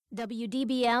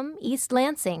WDBM East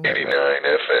Lansing. 89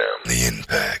 FM. The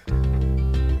Impact.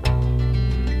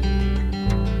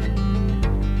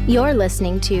 You're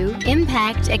listening to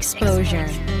Impact Exposure.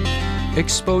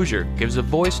 Exposure gives a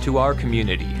voice to our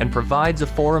community and provides a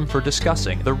forum for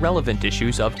discussing the relevant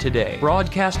issues of today.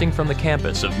 Broadcasting from the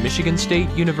campus of Michigan State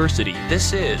University,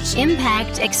 this is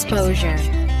Impact Exposure.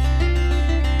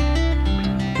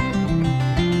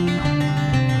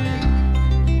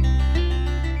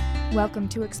 Welcome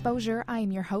to Exposure. I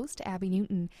am your host, Abby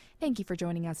Newton. Thank you for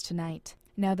joining us tonight.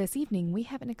 Now this evening we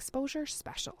have an Exposure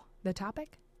special. The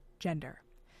topic? Gender.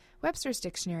 Webster's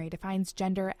Dictionary defines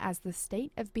gender as the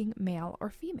state of being male or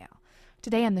female.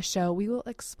 Today on the show, we will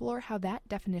explore how that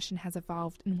definition has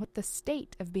evolved and what the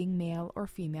state of being male or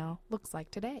female looks like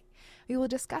today. We will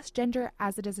discuss gender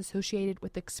as it is associated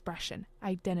with expression,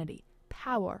 identity,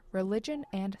 power, religion,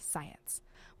 and science.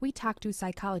 We talked to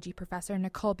psychology professor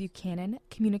Nicole Buchanan,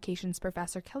 communications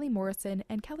professor Kelly Morrison,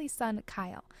 and Kelly's son,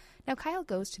 Kyle. Now, Kyle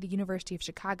goes to the University of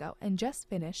Chicago and just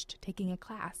finished taking a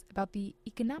class about the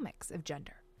economics of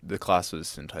gender. The class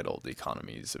was entitled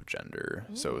Economies of Gender,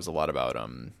 so it was a lot about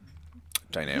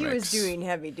dynamics. He was doing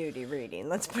heavy-duty reading,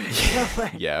 let's put it that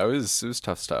way. Yeah, it was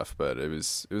tough stuff, but it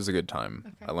was a good time.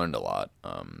 Okay. I learned a lot.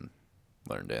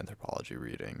 Learned anthropology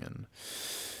reading and...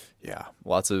 yeah,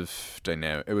 lots of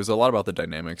dynamic. It was a lot about the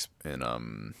dynamics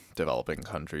in developing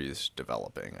countries.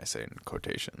 Developing, I say in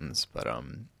quotations, but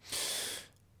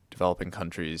developing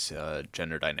countries,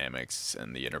 gender dynamics,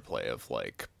 and the interplay of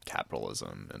like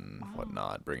capitalism and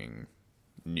whatnot, bringing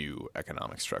new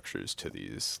economic structures to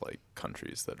these like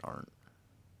countries that aren't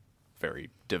very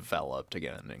developed.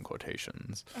 Again, in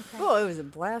quotations. Okay. Well, it was a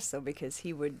blast though because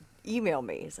he would email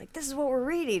me. He's like, "This is what we're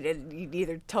reading," and he'd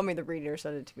either tell me the reading or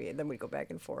send it to me, and then we'd go back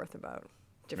and forth about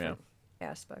different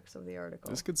aspects of the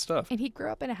article. It's good stuff. And he grew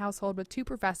up in a household with two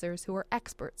professors who were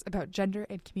experts about gender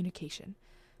and communication.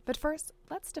 But first,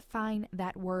 let's define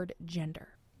that word gender.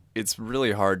 It's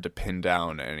really hard to pin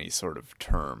down any sort of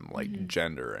term like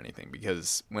gender or anything,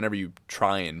 because whenever you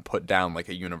try and put down like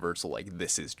a universal, like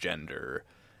this is gender,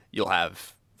 you'll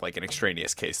have like an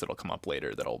extraneous case that'll come up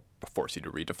later that'll force you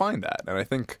to redefine that. And I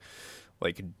think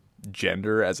like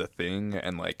gender as a thing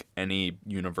and like any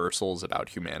universals about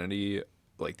humanity,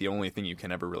 like the only thing you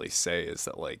can ever really say is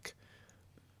that like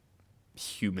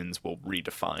humans will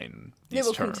redefine these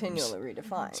terms. They will continually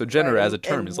redefine. So gender right? as a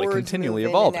term and is like words continually move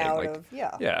in evolving. and out Like of,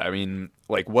 yeah. I mean,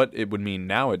 like what it would mean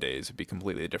nowadays would be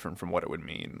completely different from what it would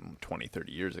mean 20,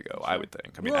 30 years ago, I would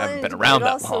think. I mean, I haven't been around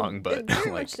that long, but it very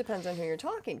like much depends on who you're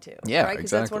talking to. Yeah, right? Because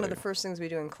that's one of exactly. the first things we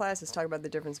do in class is talk about the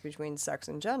difference between sex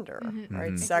and gender.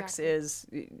 Right? Mhm. Sex is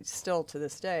still to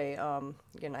this day.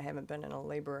 Again, I haven't been in a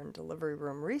labor and delivery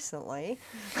room recently,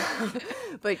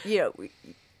 but you know,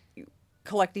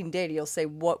 collecting data, you'll say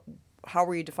how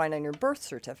were you defined on your birth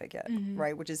certificate,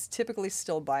 right? Which is typically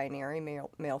still binary,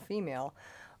 male, female.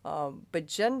 But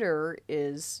gender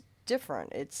is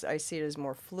different. I see it as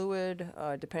more fluid.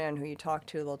 Depending on who you talk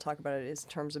to, they'll talk about it in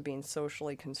terms of being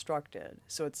socially constructed.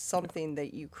 So it's something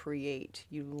that you create,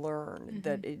 you learn,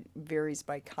 that it varies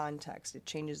by context. It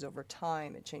changes over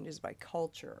time. It changes by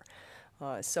culture.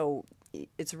 So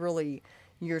it's really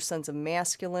your sense of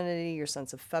masculinity, your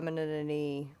sense of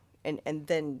femininity, and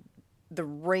then the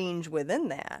range within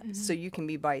that. So you can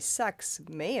be bisex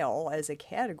male as a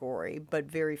category, but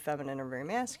very feminine or very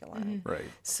masculine. right.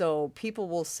 So people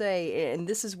will say, and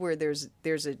this is where there's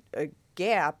a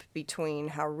gap between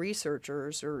how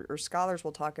researchers or scholars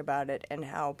will talk about it and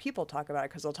how people talk about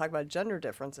it, because they'll talk about gender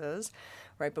differences,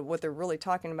 right? But what they're really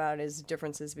talking about is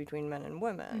differences between men and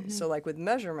women. So like with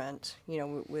measurement, you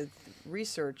know, with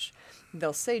research,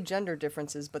 they'll say gender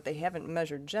differences, but they haven't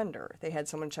measured gender. They had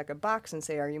someone check a box and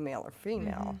say, are you male or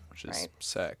female? Which is right?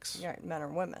 sex. Right, men or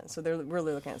women. So they're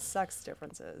really looking at sex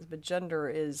differences. But gender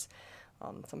is,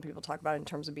 some people talk about it in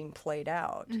terms of being played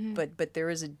out. But there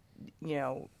is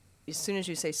as soon as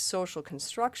you say social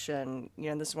construction,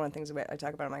 this is one of the things I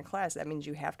talk about in my class, that means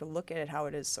you have to look at it how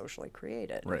it is socially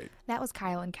created. Right. That was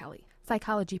Kyle and Kelly.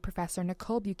 Psychology professor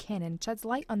Nicole Buchanan sheds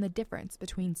light on the difference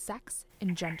between sex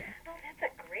and gender. Well, that's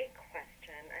a great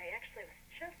question. I actually was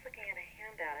just looking at a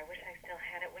handout. I wish I still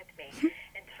had it with me,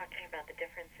 and talking about the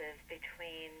differences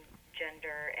between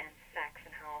gender and sex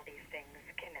and how all these things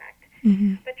connect.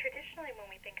 But traditionally, when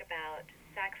we think about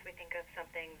sex, we think of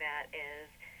something that is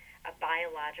a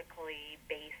biologically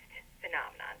based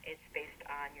phenomenon. It's based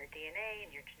on your DNA and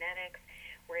your genetics,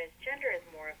 whereas gender is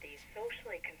more of the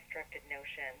socially constructed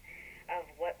notion of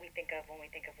what we think of when we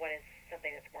think of what is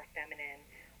something that's more feminine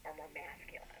or more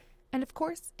masculine. And of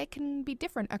course, it can be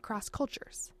different across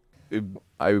cultures.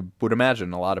 I would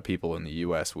imagine a lot of people in the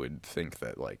U.S. would think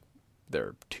that like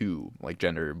they're two, like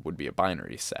gender would be a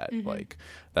binary set. Like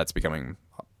that's becoming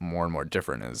more and more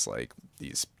different as like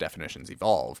these definitions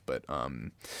evolve. But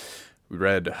we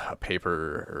read a paper,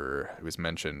 or it was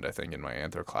mentioned, I think, in my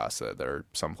anthro class, that there are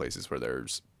some places where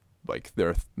there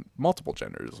are multiple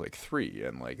genders, like 3,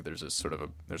 and like there's a sort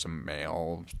of there's a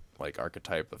male like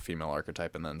archetype, a female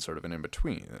archetype, and then sort of an in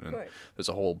between, and there's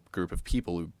a whole group of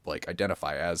people who like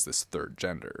identify as this third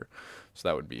gender. So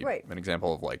that would be an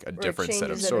example of like a different set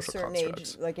of social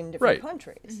constructs, like in different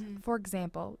countries. For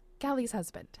example, Callie's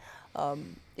husband.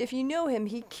 If you know him,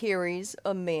 he carries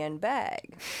a man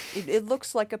bag. It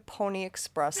looks like a Pony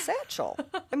Express satchel.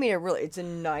 I mean, it's a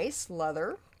nice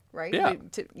leather. Right? Yeah.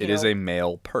 It is a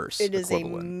male purse. It is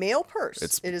equivalent. a male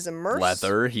purse. It is a merce.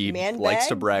 Leather. He man likes bag.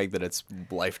 to brag that it's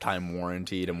lifetime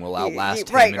warranted and will outlast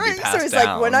him right, and be passed So he's down.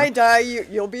 like, when I die,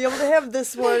 you'll be able to have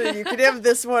this one, and you can have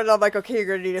this one. And I'm like, okay, you're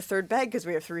going to need a third bag because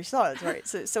we have 3 sons, right?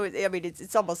 So I mean,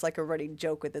 it's almost like a running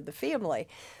joke within the family.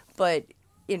 But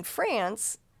in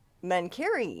France, men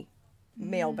carry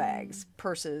mail bags,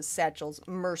 purses, satchels,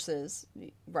 merces,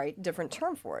 right? Different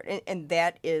term for it. And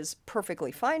that is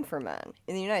perfectly fine for men.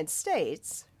 In the United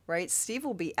States, right? Steve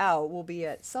will be out. We'll be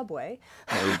at Subway.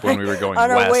 When we were going on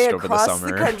west our way over the across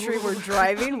summer. the country, we're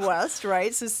driving west,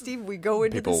 right? So Steve, we go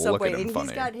into People the look Subway, at him and funny.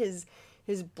 he's got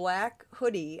his black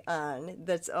hoodie on.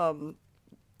 That's karate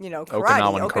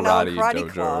Okinawan Karate Dojo.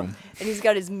 Club, and he's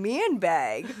got his man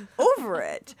bag over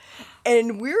it,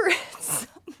 and we're at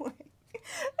Subway.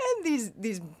 And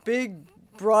these big,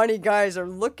 brawny guys are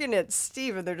looking at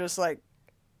Steve, and they're just like,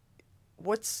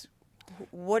 what is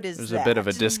There's that? a bit of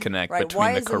a disconnect Right? between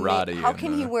Why the is karate how and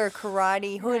can the... he wear a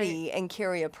karate hoodie and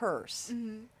carry a purse?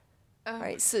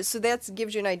 Right? So that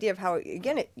gives you an idea of how,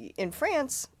 again, in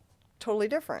France, totally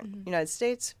different. United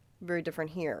States, very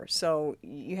different here. So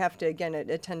you have to, again,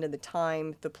 attend to the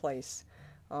time, the place,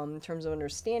 in terms of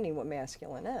understanding what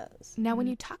masculine is. Now, when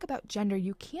you talk about gender,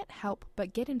 you can't help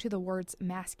but get into the words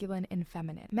masculine and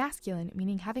feminine. Masculine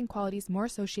meaning having qualities more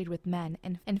associated with men,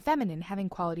 and feminine having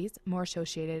qualities more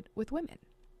associated with women.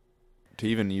 To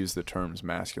even use the terms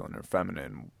masculine or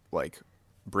feminine, like,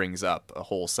 brings up a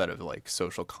whole set of, like,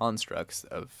 social constructs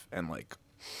and, like,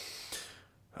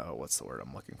 what's the word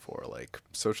I'm looking for? Like,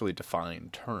 socially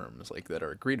defined terms, like, that are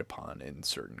agreed upon in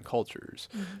certain cultures.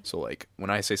 So, like,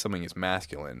 when I say something is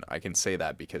masculine, I can say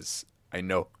that because I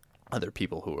know other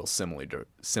people who will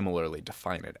similarly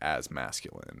define it as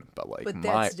masculine. But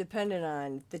that's dependent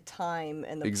on the time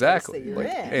and the place that you're like,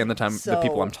 in. and the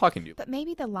people I'm talking to. But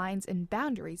maybe the lines and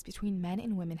boundaries between men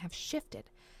and women have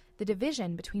shifted. The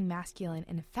division between masculine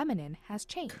and feminine has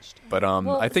changed. But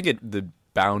I think the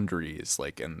boundaries,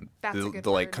 like, and That's a the good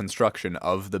like word. construction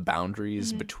of the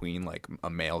boundaries between like a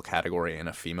male category and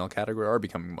a female category are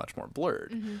becoming much more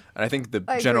blurred. And I think the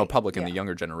I general agree, public and the yeah.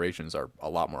 younger generations are a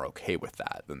lot more okay with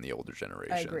that than the older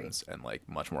generations, and like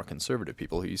much more conservative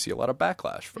people who you see a lot of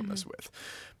backlash from this with.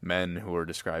 Men who are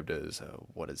described as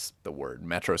what is the word,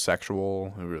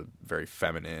 metrosexual, who are very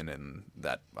feminine, and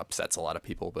that upsets a lot of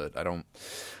people. But I don't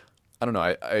know.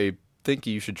 I think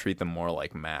you should treat them more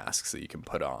like masks that you can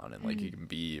put on, and like you can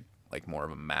be like more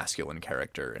of a masculine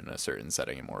character in a certain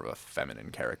setting and more of a feminine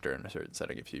character in a certain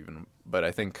setting but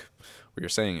I think what you're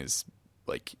saying is,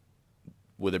 like,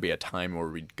 would there be a time where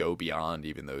we'd go beyond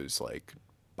even those like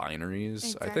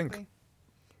binaries? I think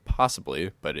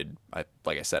possibly, but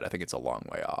like I said, I think it's a long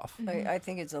way off. I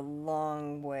think it's a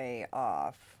long way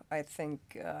off. I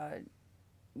think,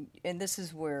 and this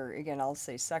is where, again, I'll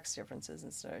say sex differences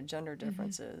instead of gender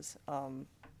differences.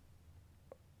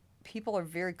 People are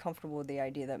very comfortable with the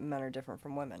idea that men are different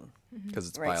from women. Because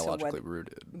it's Right, so biologically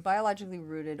rooted. Biologically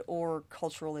rooted or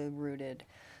culturally rooted.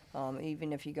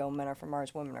 Even if you go, men are from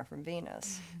Mars, women are from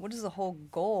Venus. What is the whole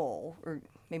goal, or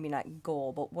maybe not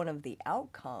goal, but one of the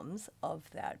outcomes of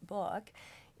that book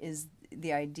is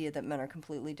the idea that men are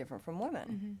completely different from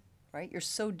women, right? You're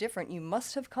so different, you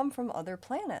must have come from other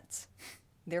planets.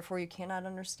 Therefore, you cannot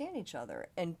understand each other.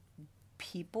 And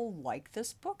people like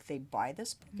this book. They buy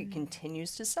this book. It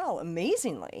continues to sell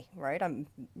amazingly, right? I'm,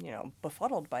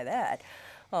 befuddled by that.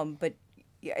 But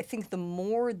yeah, I think the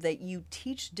more that you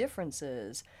teach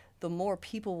differences, the more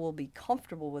people will be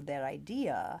comfortable with that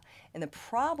idea. And the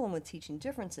problem with teaching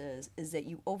differences is that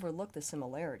you overlook the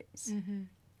similarities,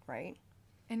 right?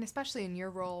 And especially in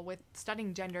your role with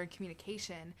studying gender and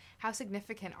communication, how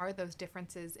significant are those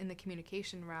differences in the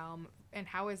communication realm, and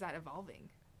how is that evolving?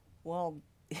 Well,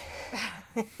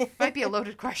 Might be a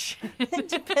loaded question. it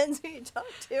depends who you talk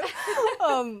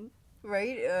to.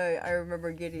 Right? I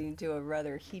remember getting into a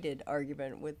rather heated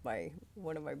argument with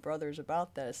one of my brothers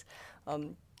about this.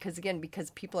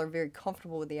 Because people are very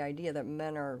comfortable with the idea that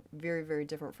men are very, very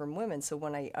different from women. So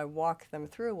when I walk them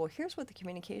through, well, here's what the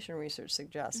communication research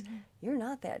suggests. You're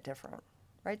not that different.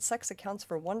 Right? Sex accounts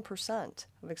for 1%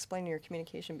 of explaining your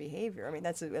communication behavior. I mean,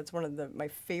 that's one of my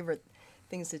favorite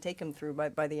things to take them through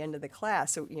by the end of the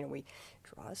class. So, we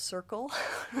draw a circle,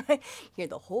 right? Here,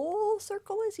 the whole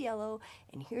circle is yellow,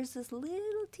 and here's this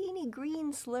little teeny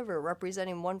green sliver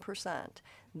representing 1%.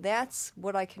 That's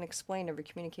what I can explain of your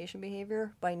communication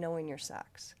behavior by knowing your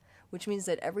sex, which means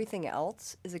that everything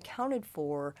else is accounted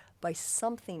for by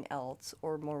something else,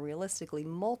 or more realistically,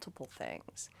 multiple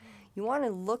things. You want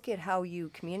to look at how you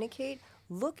communicate,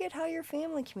 look at how your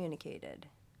family communicated.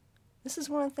 This is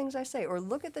one of the things I say. Or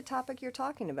look at the topic you're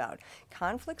talking about.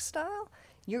 Conflict style?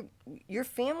 Your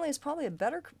family is probably a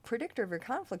better predictor of your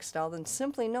conflict style than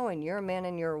simply knowing you're a man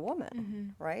and you're a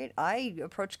woman, right? I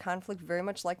approach conflict very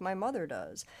much like my mother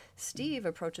does. Steve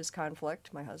approaches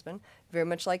conflict, my husband, very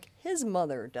much like his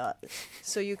mother does.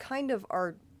 So you kind of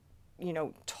are,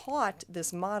 taught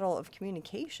this model of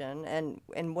communication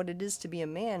and what it is to be a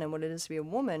man and what it is to be a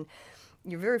woman.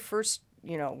 Your very first,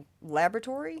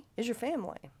 laboratory is your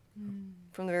family.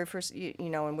 From the very first,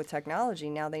 and with technology,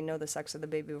 now they know the sex of the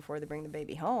baby before they bring the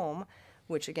baby home,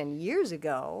 which, again, years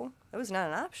ago, that was not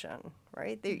an option,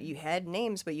 right? You had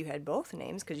names, but you had both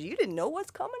names because you didn't know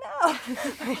what's coming out.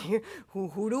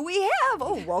 Who do we have?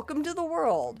 Oh, welcome to the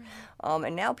world.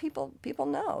 And now people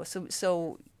know.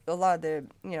 So a lot of the,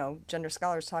 gender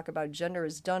scholars talk about gender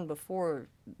is done before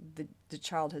the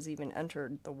child has even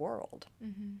entered the world.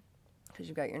 Because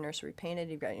you've got your nursery painted,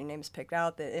 you've got your names picked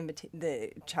out,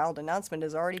 the child announcement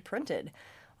is already printed.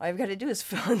 All you've got to do is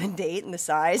fill in the date and the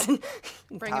size and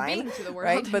bring time, a being to the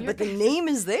world. Right? But the name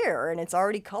is there, and it's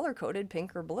already color-coded,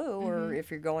 pink or blue, or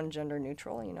if you're going gender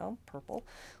neutral, purple,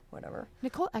 whatever.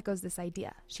 Nicole echoes this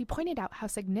idea. She pointed out how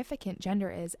significant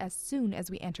gender is as soon as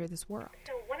we enter this world.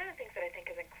 So one of the things that I think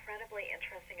is incredibly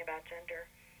interesting about gender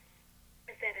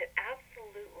is that it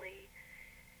absolutely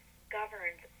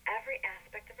governs every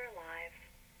aspect of our lives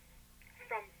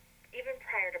from even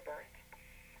prior to birth.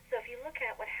 So if you look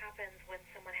at what happens when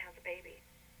someone has a baby,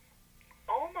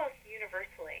 almost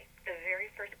universally, the very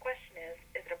first question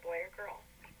is it a boy or girl?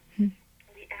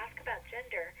 We ask about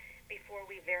gender before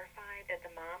we verify that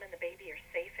the mom and the baby are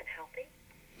safe and healthy.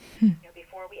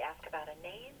 Before we ask about a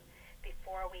name,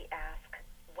 before we ask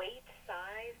weight,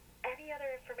 size, any other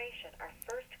information, our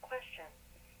first question,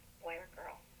 boy or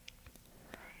girl?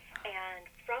 And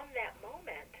from that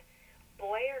moment,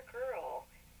 boy or girl,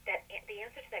 the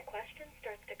answer to that question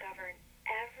starts to govern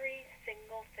every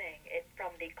single thing. From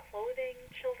the clothing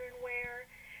children wear,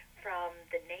 from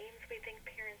the names we think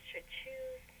parents should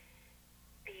choose,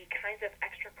 the kinds of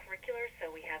extracurriculars. So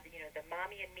we have, the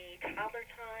mommy and me toddler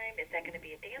time. Is that going to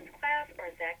be a dance class, or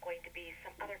is that going to be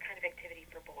some other kind of activity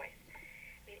for boys?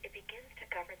 I mean, it begins to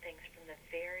govern things from the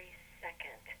very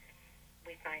second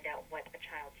we find out what a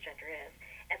child's gender is.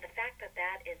 And the fact that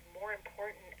that is more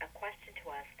important a question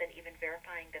to us than even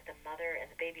verifying that the mother and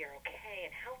the baby are okay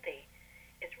and healthy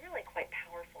is really quite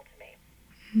powerful to me.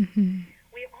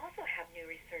 We also have new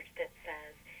research that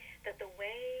says that the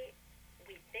way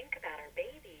we think about our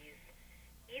babies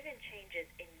even changes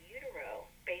in utero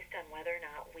based on whether or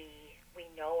not we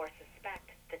know or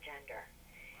suspect the gender.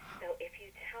 So if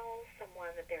you tell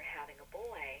someone that they're having a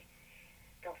boy,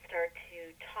 they'll start to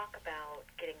talk about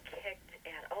getting kicked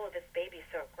and, oh, this baby's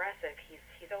so aggressive.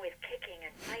 He's always kicking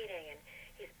and fighting and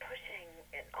he's pushing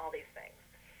and all these things.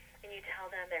 And you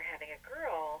tell them they're having a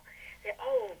girl, that,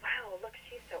 oh, wow, look,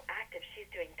 she's so active. She's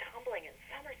doing tumbling and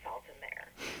somersaults in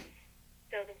there.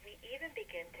 So that we even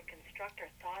begin to construct our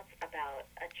thoughts about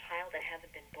a child that hasn't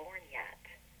been born yet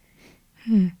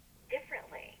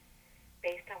differently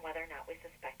based on whether or not we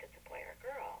suspect it's a boy or a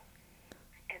girl.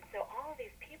 And so all of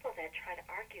these people that try to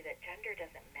argue that gender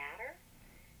doesn't matter,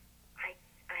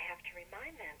 I have to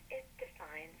remind them it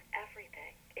defines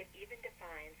everything. It even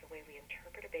defines the way we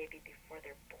interpret a baby before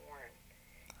they're born.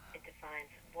 It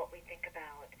defines what we think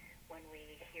about when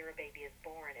we hear a baby is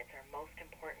born. It's our most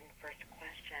important first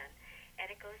question. And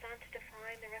it goes on to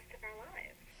define the rest of our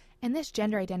lives. And this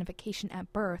gender identification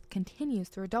at birth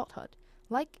continues through adulthood,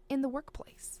 like in the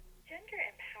workplace. Gender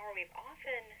and power, we've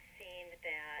often seen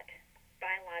that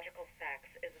biological sex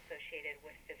is associated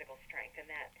with physical strength, and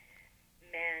that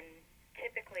men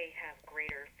typically have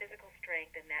greater physical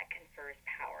strength, and that confers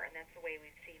power. And that's the way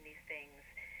we've seen these things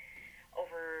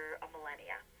over a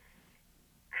millennia.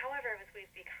 However, as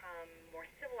we've become more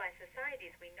civilized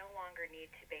societies, we no longer need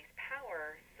to base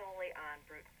power solely on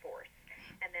brute force,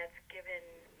 and that's given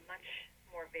much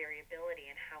more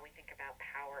variability in how we think about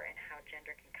power and how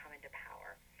gender can come into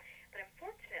power. But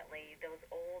unfortunately, those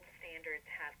old standards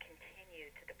have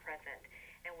continued to the present,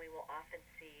 and we will often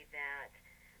see that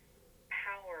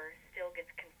power still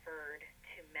gets conferred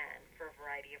to men for a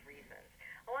variety of reasons,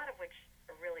 a lot of which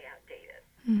are really outdated.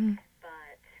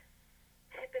 But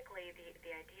typically,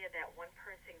 the idea that one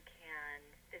person can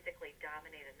physically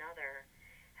dominate another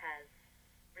has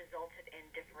resulted in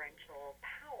differential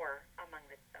power among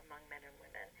men and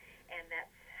women, and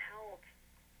that's held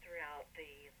throughout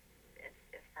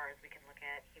as far as we can look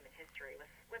at human history,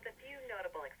 with a few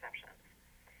notable exceptions.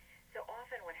 So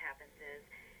often what happens is,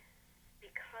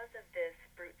 because of this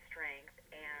brute strength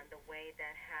and the way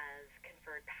that has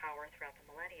conferred power throughout the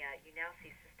millennia, you now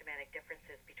see systematic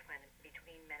differences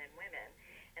between men and women,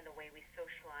 and the way we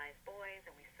socialize boys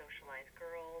and we socialize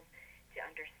girls to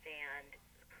understand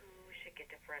who should get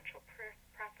differential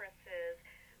preferences,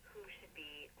 who should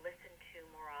be listened to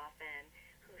more often,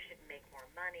 who should make more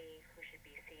money, who should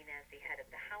be seen as the head of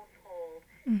the household.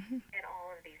 And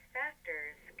all of these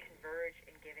factors converge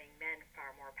in giving men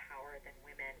far more power than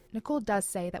women. Nicole does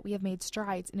say that we have made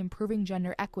strides in improving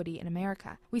gender equity in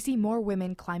America. We see more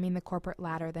women climbing the corporate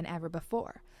ladder than ever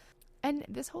before. And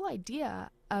this whole idea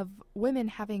of women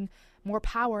having more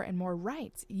power and more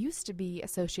rights used to be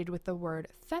associated with the word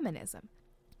feminism.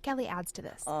 Kelly adds to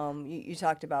this. You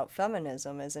talked about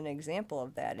feminism as an example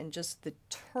of that, and just the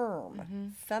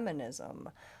term feminism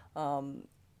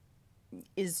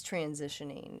is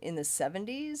transitioning. In the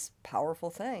 70s, powerful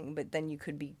thing, but then you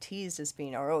could be teased as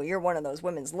being, oh, you're one of those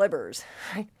women's libbers.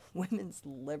 Women's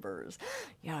libbers.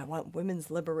 Yeah, I want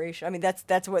women's liberation. I mean,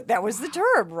 that was the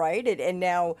term, right? And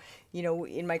now,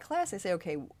 in my class, I say,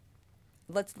 okay,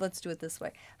 let's do it this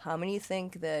way. How many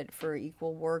think that for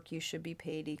equal work you should be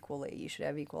paid equally? You should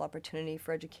have equal opportunity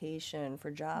for education,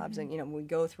 for jobs, and we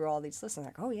go through all these lists. And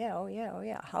like, oh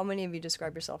yeah. How many of you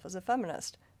describe yourself as a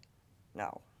feminist?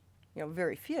 No.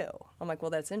 Very few. I'm like, well,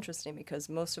 that's interesting because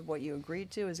most of what you agreed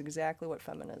to is exactly what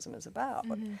feminism is about.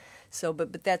 So,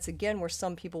 but that's again where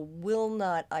some people will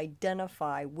not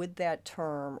identify with that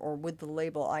term or with the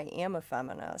label, I am a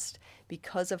feminist,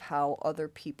 because of how other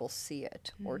people see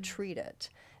it or treat it.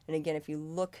 And again, if you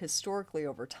look historically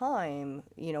over time,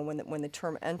 when the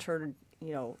term entered,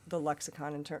 the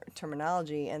lexicon and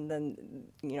terminology, and then,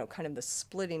 kind of the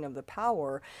splitting of the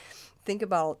power, think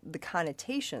about the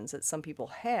connotations that some people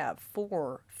have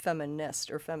for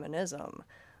feminist or feminism.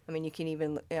 I mean, you can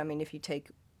even, if you take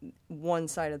one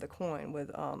side of the coin with,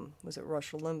 was it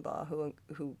Rush Limbaugh,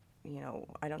 who,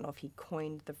 I don't know if he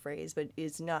coined the phrase, but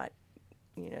is not,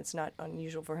 it's not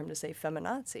unusual for him to say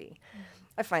feminazi.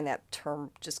 I find that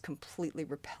term just completely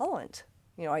repellent.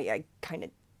 I kind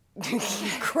of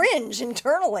cringe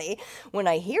internally when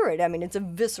I hear it. I mean, it's a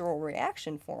visceral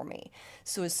reaction for me.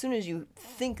 So as soon as you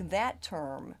think that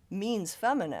term means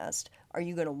feminist, are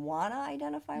you going to want to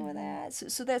identify with that?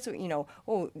 So that's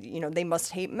what, they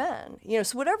must hate men.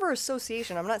 So whatever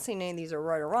association, I'm not saying any of these are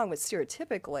right or wrong, but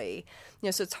stereotypically,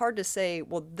 so it's hard to say,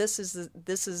 well, this is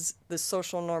the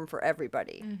social norm for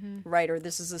everybody, right? Or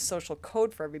this is the social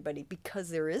code for everybody, because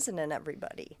there isn't an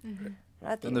everybody.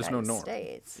 Not the and there's United no norm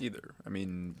States either. I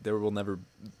mean, there will never,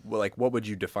 what would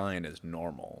you define as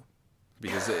normal?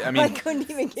 Because I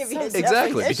couldn't even give you a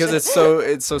exactly definition. Because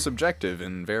it's so subjective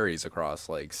and varies across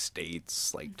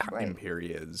states, time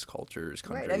periods, cultures,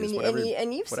 countries. Right. I mean, whatever,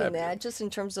 and you've seen that just in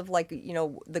terms of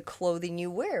the clothing you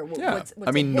wear. Yeah. What's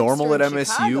I mean, normal at MSU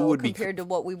Chicago would be compared to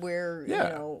what we wear.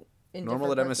 In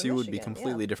normal at MSU would be Michigan.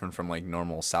 completely different from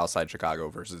normal South Side Chicago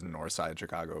versus North Side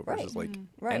Chicago versus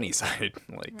any side.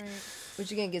 Which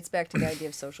again gets back to the idea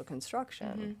of social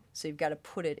construction. So you've got to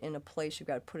put it in a place, you've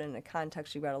got to put it in a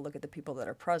context, you've got to look at the people that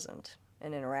are present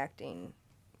and interacting,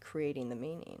 creating the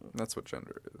meaning. That's what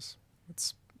gender is.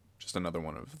 It's just another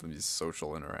one of these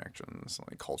social interactions,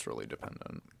 culturally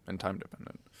dependent and time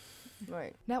dependent.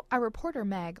 Right. Now, our reporter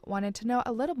Meg wanted to know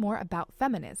a little more about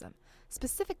feminism,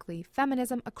 specifically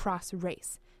feminism across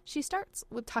race. She starts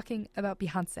with talking about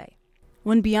Beyoncé.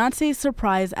 When Beyoncé's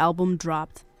surprise album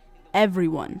dropped,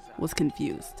 everyone was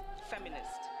confused. Feminist,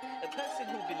 a person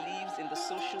who believes in the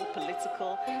social,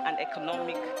 political, and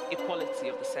economic equality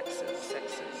of the sexes.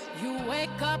 You wake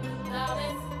up,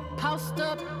 post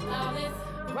up,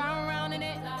 round in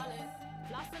it.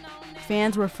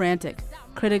 Fans were frantic,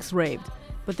 critics raved,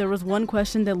 but there was one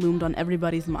question that loomed on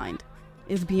everybody's mind.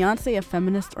 Is Beyoncé a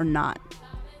feminist or not?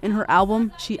 In her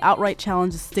album, she outright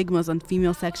challenges stigmas on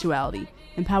female sexuality,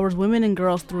 empowers women and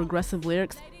girls through aggressive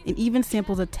lyrics, and even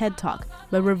samples a TED Talk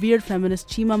by revered feminist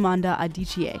Chimamanda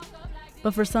Adichie.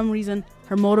 But for some reason,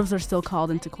 her motives are still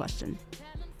called into question.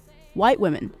 White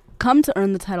women, come to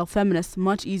earn the title feminist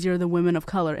much easier than women of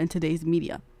color in today's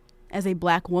media. As a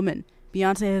black woman,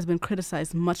 Beyonce has been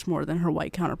criticized much more than her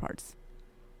white counterparts.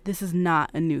 This is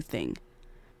not a new thing.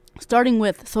 Starting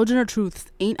with Sojourner Truth's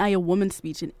Ain't I a Woman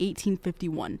speech in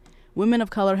 1851, women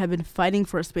of color have been fighting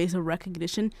for a space of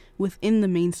recognition within the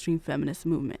mainstream feminist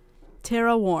movement.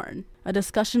 Tara Warren, a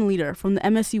discussion leader from the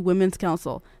MSU Women's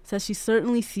Council, says she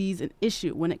certainly sees an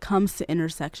issue when it comes to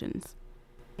intersections.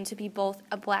 To be both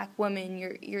a black woman,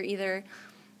 you're either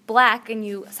black and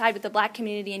you side with the black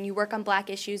community and you work on black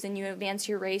issues and you advance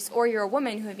your race, or you're a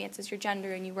woman who advances your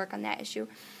gender and you work on that issue.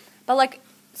 But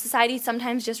society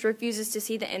sometimes just refuses to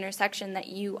see the intersection that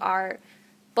you are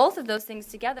both of those things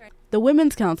together. The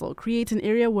Women's Council creates an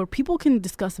area where people can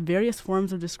discuss various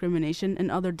forms of discrimination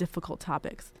and other difficult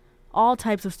topics. All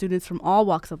types of students from all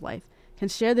walks of life can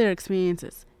share their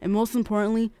experiences and, most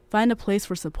importantly, find a place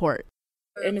for support.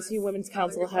 MSU Women's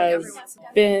Council has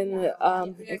been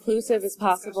inclusive as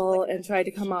possible and tried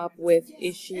to come up with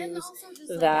issues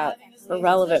that are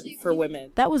relevant for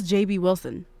women. That was J.B.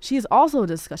 Wilson. She is also a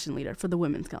discussion leader for the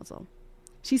Women's Council.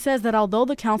 She says that although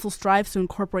the council strives to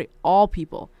incorporate all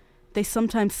people, they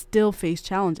sometimes still face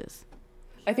challenges.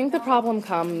 I think the problem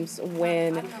comes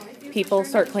when people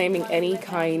start claiming any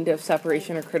kind of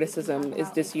separation or criticism is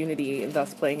disunity and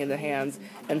thus playing into hands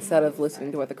instead of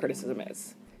listening to what the criticism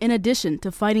is. In addition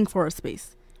to fighting for a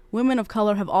space, women of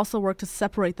color have also worked to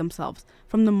separate themselves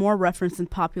from the more referenced in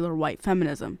popular white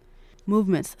feminism.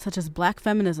 Movements such as black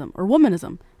feminism or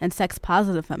womanism and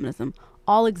sex-positive feminism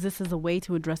all exist as a way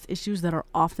to address issues that are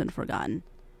often forgotten.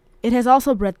 It has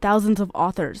also bred thousands of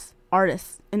authors,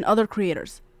 artists, and other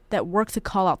creators that work to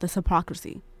call out this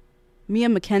hypocrisy. Mia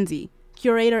McKenzie,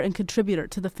 curator and contributor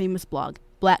to the famous blog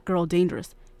Black Girl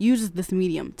Dangerous, uses this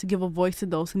medium to give a voice to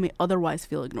those who may otherwise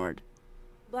feel ignored.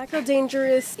 Black Girl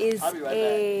Dangerous is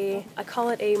I call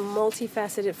it a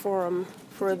multifaceted forum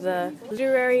for the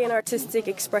literary and artistic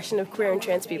expression of queer and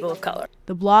trans people of color.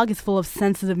 The blog is full of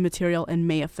sensitive material and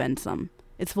may offend some.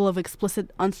 It's full of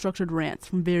explicit, unstructured rants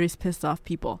from various pissed off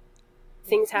people.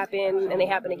 Things happen, and they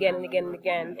happen again and again and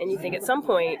again, and you think at some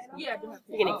point, you're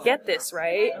going to get this,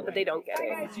 right? But they don't get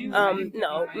it.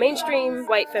 No, mainstream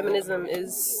white feminism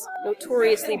is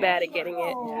notoriously bad at getting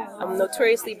it.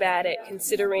 Notoriously bad at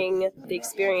considering the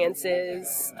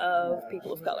experiences of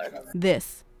people of color.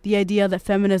 This, the idea that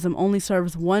feminism only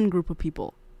serves one group of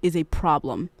people, is a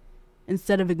problem.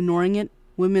 Instead of ignoring it,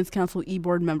 Women's Council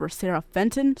E-Board member Sarah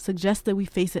Fenton suggests that we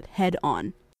face it head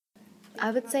on. I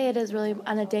would say it is really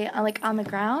on the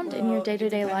ground in your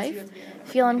day-to-day life,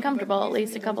 feel uncomfortable at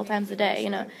least a couple times a day.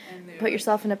 Put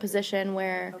yourself in a position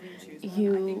where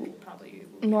you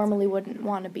normally wouldn't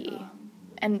want to be,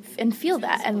 and feel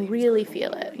that and really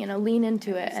feel it. Lean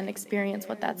into it and experience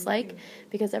what that's like,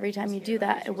 because every time you do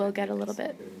that, it will get a little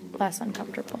bit less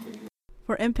uncomfortable.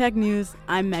 For Impact News,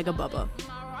 I'm Mega Bubba.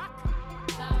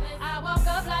 I woke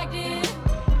up like this.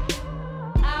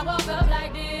 I woke up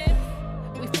like this.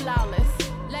 We flawless.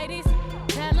 Ladies,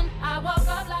 tell them I woke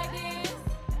up like this.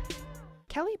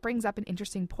 Kelly brings up an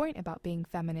interesting point about being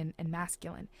feminine and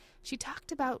masculine. She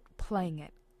talked about playing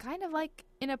it, kind of like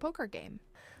in a poker game.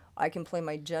 I can play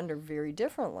my gender very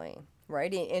differently,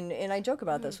 right? And I joke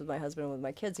about this with my husband and with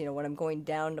my kids. When I'm going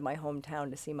down to my hometown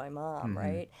to see my mom,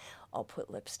 right? I'll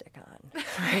put lipstick on,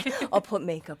 right? I'll put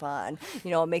makeup on.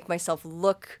 I'll make myself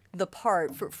look the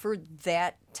part for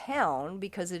that town,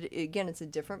 because it's a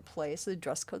different place. The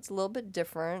dress code's a little bit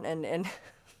different, and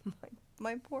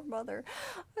my poor mother,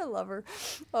 I love her.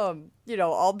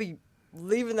 I'll be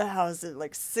leaving the house at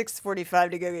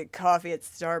 6:45 to go get coffee at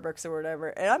Starbucks or whatever,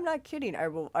 and I'm not kidding. I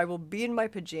will be in my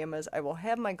pajamas. I will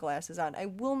have my glasses on. I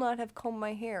will not have combed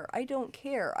my hair. I don't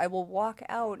care. I will walk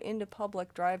out into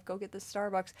public, go get the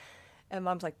Starbucks. And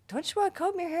Mom's like, don't you want to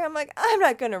comb your hair? I'm like, I'm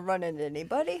not going to run into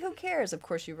anybody. Who cares? Of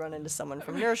course, you run into someone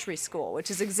from nursery school, which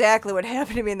is exactly what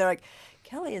happened to me. And they're like,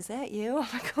 Kelly, is that you? I'm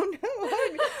like, oh,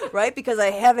 no. Right? Because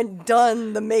I haven't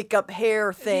done the makeup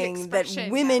hair thing that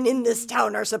women in this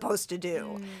town are supposed to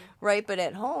do. Right? But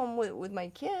at home with my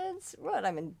kids,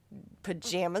 I'm in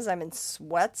pajamas. I'm in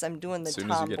sweats. I'm doing the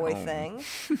tomboy thing.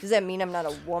 Does that mean I'm not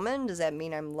a woman? Does that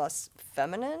mean I'm less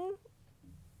feminine?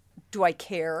 Do I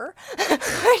care?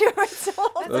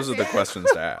 Those are the questions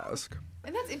to ask.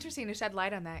 And that's interesting to shed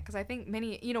light on that, because I think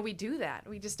many, we do that.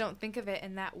 We just don't think of it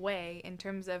in that way, in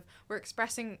terms of we're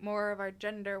expressing more of our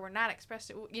gender, we're not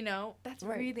expressing, that's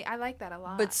right. Really, I like that a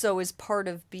lot. But so is part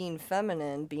of being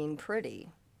feminine being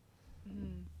pretty.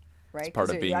 Right? It's part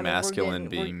of being masculine,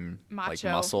 being Macho. like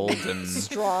muscled and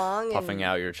strong, puffing and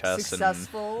out your chest,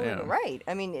 successful, and, right?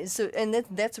 I mean,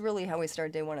 that's really how we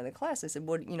started day one of the class. I said,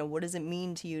 what does it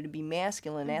mean to you to be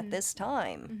masculine at this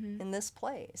time in this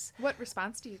place? What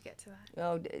response do you get to that?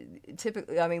 Oh,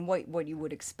 typically, I mean, what you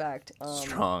would expect: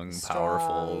 strong,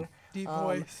 powerful, deep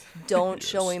voice. Don't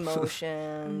show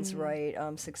emotions, right?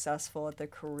 Successful at their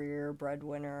career,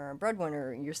 breadwinner.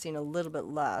 Breadwinner, you're seeing a little bit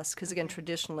less because again,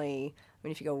 traditionally. I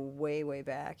mean, if you go way, way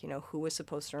back, who was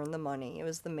supposed to earn the money? It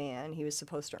was the man. He was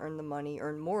supposed to earn the money,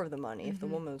 earn more of the money if the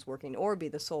woman was working, or be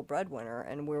the sole breadwinner.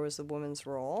 And where was the woman's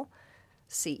role?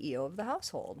 CEO of the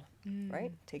household,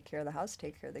 right? Take care of the house,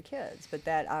 take care of the kids. But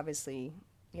that obviously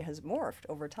has morphed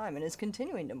over time and is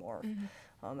continuing to morph.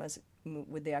 As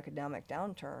with the economic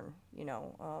downturn,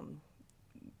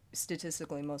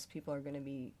 statistically, most people are going to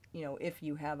be, if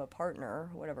you have a partner,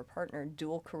 whatever partner,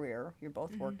 dual career, you're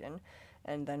both working.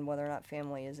 And then whether or not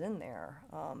family is in there.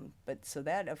 But so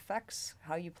that affects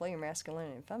how you play your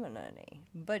masculinity and femininity.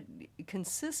 But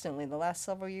consistently, the last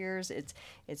several years, it's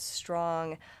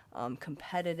strong,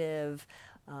 competitive,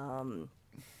 and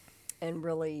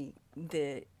really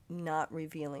the not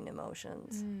revealing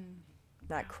emotions,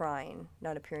 not crying,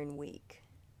 not appearing weak.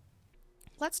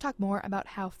 Let's talk more about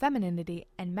how femininity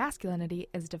and masculinity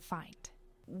is defined.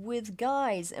 With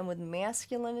guys and with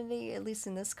masculinity, at least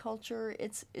in this culture,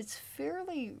 it's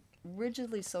fairly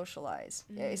rigidly socialized.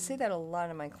 I say that a lot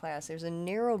in my class. There's a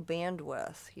narrow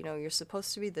bandwidth. You're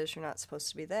supposed to be this, you're not supposed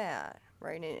to be that,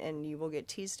 right? And you will get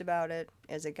teased about it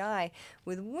as a guy.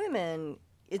 With women,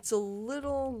 it's a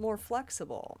little more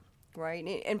flexible,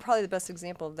 right? And probably the best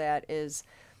example of that is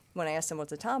when I asked them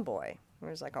what's a tomboy. I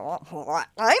was like, oh, well,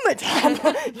 I'm a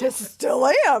tomboy. Just still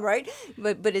am, right?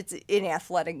 But it's an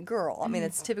athletic girl. I mean,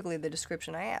 that's typically the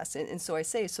description I ask. And so I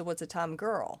say, so what's a tom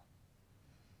girl?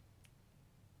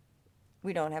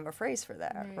 We don't have a phrase for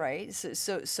that, right?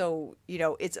 So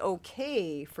it's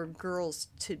okay for girls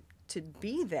to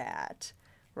be that,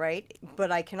 right?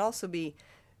 But I can also be,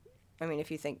 I mean,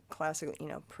 if you think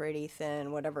classically, pretty,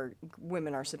 thin, whatever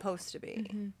women are supposed to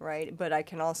be, right? But I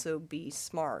can also be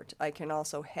smart. I can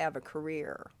also have a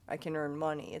career. I can earn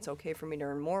money. It's okay for me to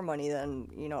earn more money than,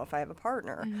 if I have a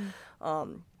partner.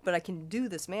 But I can do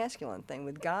this masculine thing.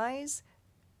 With guys,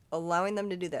 allowing them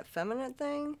to do that feminine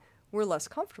thing, we're less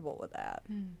comfortable with that.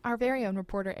 Our very own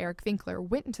reporter Eric Finkler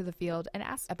went into the field and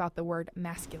asked about the word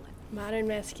masculine. Modern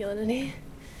masculinity.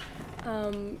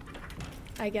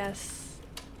 I guess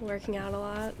working out a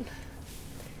lot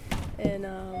and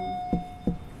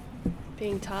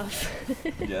being tough.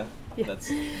 Yeah,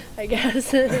 that's... I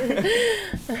guess.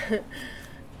 Yeah,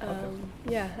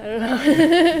 I don't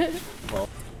know. Well,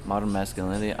 modern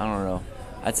masculinity, I don't know.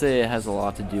 I'd say it has a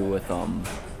lot to do with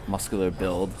muscular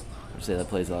build. I'd say that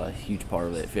plays a huge part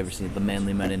of it. If you ever seen the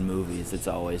manly men in movies, it's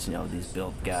always, these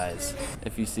built guys.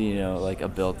 If you see, like a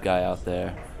built guy out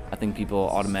there, I think people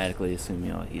automatically assume,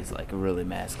 he's like a really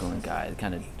masculine guy. It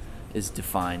kind of is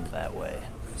defined that way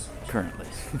currently.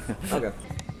 Okay.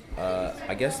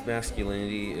 I guess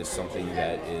masculinity is something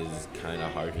that is kind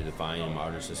of hard to define in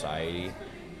modern society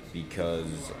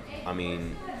because, I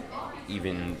mean,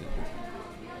 even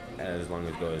as long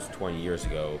ago as 20 years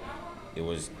ago, it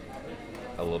was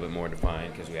a little bit more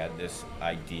defined because we had this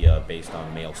idea based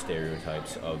on male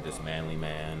stereotypes of this manly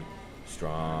man,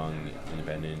 strong,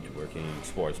 independent, working,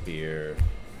 sports beer,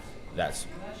 that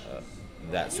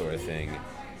sort of thing.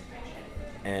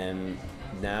 And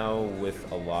now with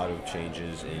a lot of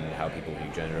changes in how people view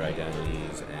gender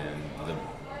identities and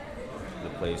the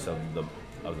place of the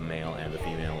male and the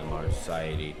female in modern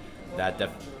society, that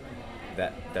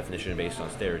definition based on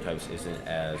stereotypes isn't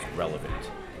as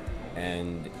relevant.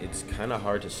 And it's kind of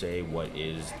hard to say what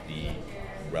is the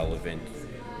relevant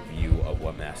view of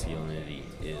what masculinity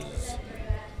is,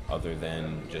 other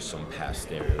than just some past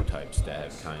stereotypes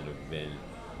that have kind of been,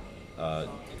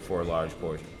 for a large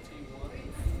portion,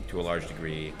 to a large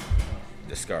degree,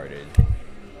 discarded.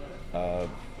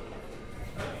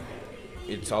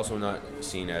 It's also not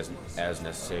seen as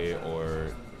necessary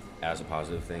or as a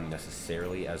positive thing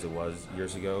necessarily as it was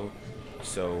years ago.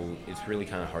 So it's really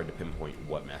kind of hard to pinpoint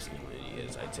what masculinity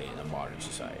is, I'd say, in a modern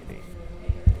society.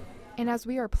 And as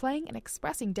we are playing and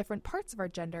expressing different parts of our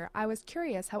gender, I was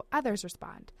curious how others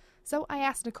respond. So I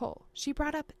asked Nicole. She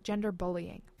brought up gender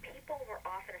bullying. People were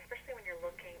often, especially when you're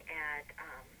looking at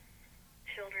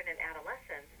children and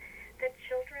adolescents, that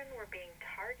children were being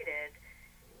targeted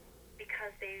because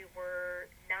they were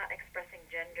not expressing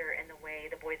gender in the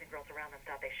way the boys and girls around them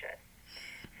thought they should.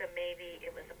 So maybe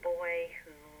it was a boy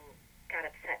who got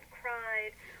upset and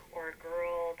cried, or a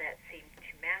girl that seemed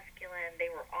too masculine. They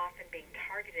were often being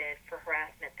targeted for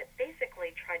harassment that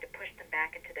basically tried to push them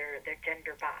back into their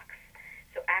gender box.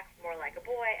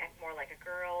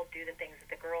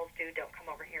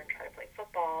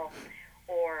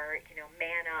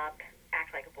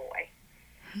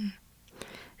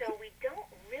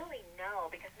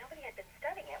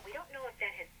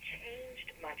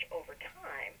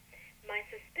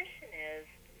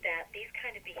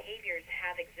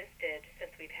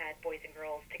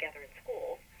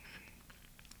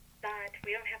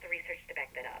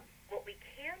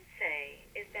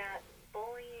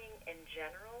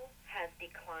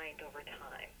 declined over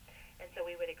time. And so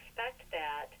we would expect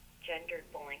that gendered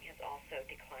bullying has also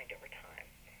declined over time.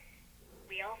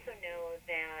 We also know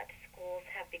that schools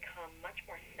have become much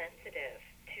more sensitive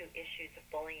to issues of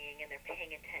bullying, and they're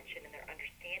paying attention and they're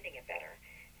understanding it better.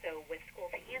 So with schools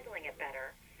handling it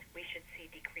better, we should see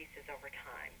decreases over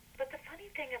time. But the funny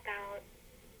thing about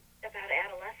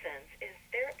adolescents is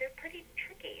they're pretty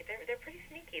tricky. They're pretty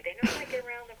sneaky. They know how to get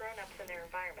around the grown-ups in their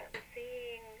environment.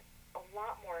 Seeing a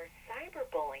lot more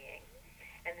cyberbullying,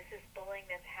 and this is bullying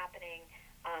that's happening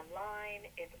online.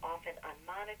 It's often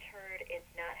unmonitored. It's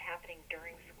not happening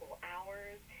during school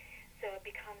hours. So it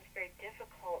becomes very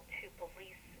difficult to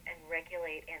police and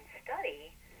regulate and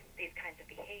study these kinds of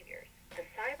behaviors. The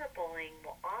cyberbullying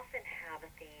will often have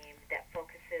a theme that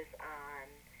focuses on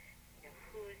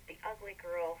who's the ugly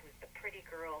girl, who's the pretty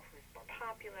girl, who's more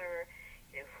popular,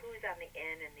 who's on the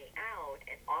in and the out,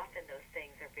 and often those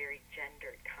things are very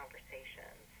gendered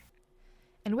conversations.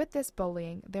 And with this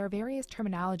bullying, there are various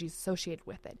terminologies associated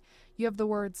with it. You have the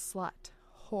words slut,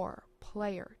 whore,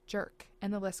 player, jerk,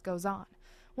 and the list goes on.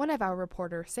 One of our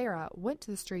reporters, Sarah, went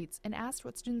to the streets and asked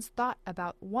what students thought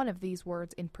about one of these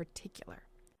words in particular.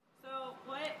 So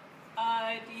what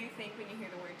do you think when you hear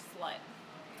the word slut?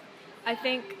 I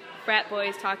think frat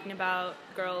boys talking about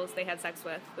girls they had sex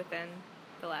with within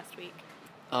the last week.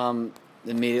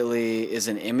 Immediately is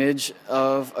an image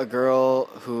of a girl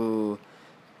who,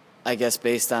 I guess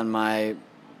based on my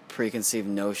preconceived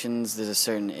notions, there's a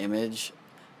certain image.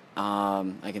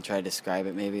 I can try to describe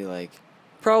it maybe like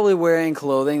probably wearing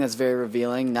clothing that's very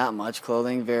revealing, not much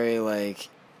clothing, very like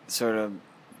sort of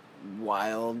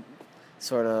wild,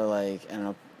 sort of like, I don't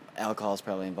know, alcohol's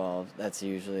probably involved. That's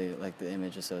usually like the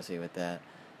image associated with that.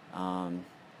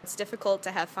 It's difficult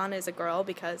to have fun as a girl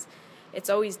because it's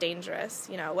always dangerous.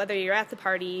 Whether you're at the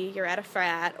party, you're at a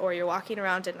frat, or you're walking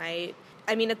around at night.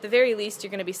 I mean, at the very least,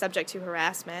 you're going to be subject to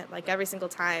harassment. Like every single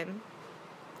time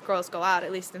girls go out,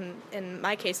 at least in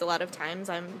my case, a lot of times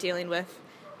I'm dealing with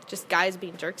just guys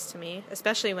being jerks to me,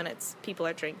 especially when people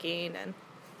are drinking and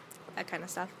that kind of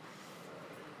stuff.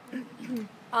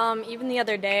 Even the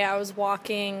other day, I was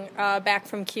walking back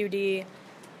from QD,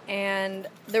 and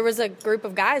there was a group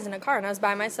of guys in a car, and I was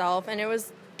by myself, and it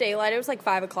was daylight. It was like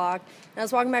 5 o'clock, and I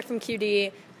was walking back from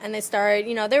QD, and they started,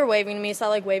 they were waving to me,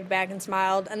 so I waved back and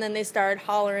smiled, and then they started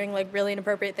hollering really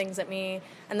inappropriate things at me,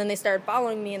 and then they started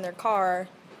following me in their car,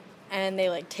 and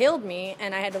they tailed me,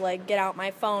 and I had to get out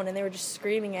my phone, and they were just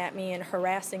screaming at me and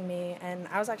harassing me, and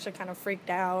I was actually kind of freaked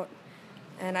out.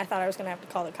 And I thought I was going to have to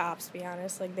call the cops, to be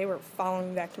honest. They were following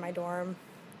me back to my dorm.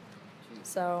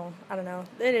 So, I don't know.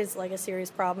 It is, a serious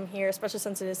problem here, especially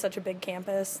since it is such a big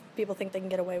campus. People think they can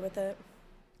get away with it.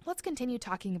 Let's continue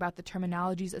talking about the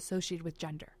terminologies associated with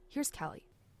gender. Here's Kelly.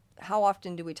 How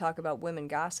often do we talk about women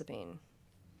gossiping?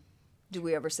 Do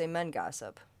we ever say men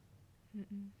gossip?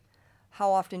 Mm-mm.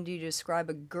 How often do you describe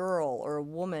a girl or a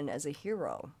woman as a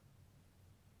hero?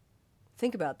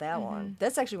 Think about that one.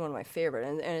 That's actually one of my favorite,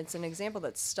 and it's an example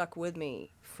that's stuck with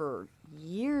me for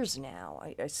years now.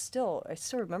 I still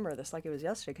remember this like it was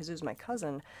yesterday because it was my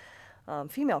cousin,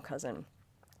 female cousin.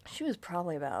 She was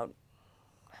probably about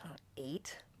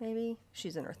 8, maybe.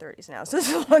 She's in her 30s now, so this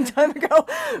is a long time ago,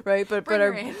 right? But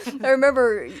I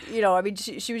remember,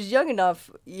 she was young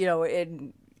enough, old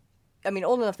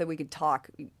enough that we could talk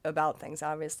about things,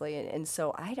 obviously, and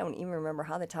so I don't even remember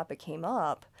how the topic came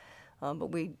up,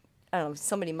 but I don't know,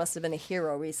 somebody must have been a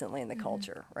hero recently in the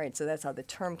culture, right? So that's how the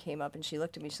term came up, and she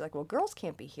looked at me, she's like, well, girls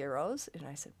can't be heroes. And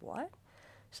I said, what?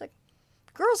 She's like,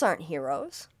 girls aren't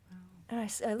heroes. Oh. And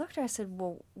I looked at her, I said,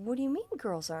 well, what do you mean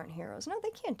girls aren't heroes? No,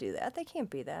 they can't do that. They can't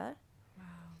be that. Wow.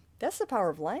 That's the power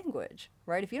of language,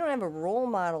 right? If you don't have a role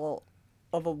model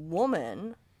of a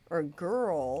woman or a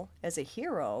girl as a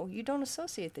hero, you don't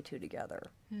associate the two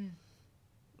together. Wow.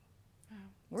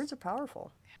 Words are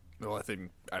powerful. Well,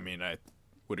 I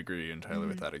would agree entirely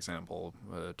with that example,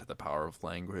 to the power of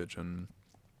language and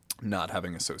not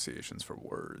having associations for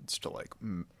words to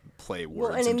play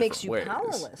words. Well, and it makes you ways.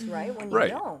 Powerless, right? When you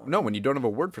don't. No, when you don't have a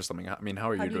word for something, how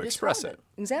are you to express it?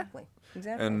 Exactly.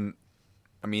 And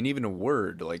even a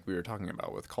word like we were talking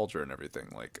about with culture and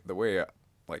everything, the way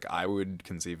I would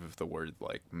conceive of the word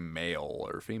male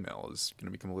or female is going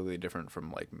to be completely different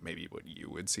from maybe what you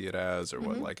would see it as or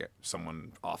what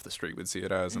someone off the street would see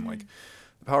it as, and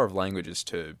the power of language is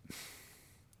to,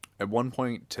 at one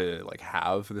point, to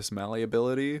have this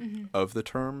malleability of the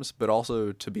terms, but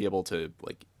also to be able to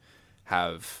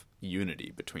have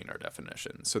unity between our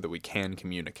definitions so that we can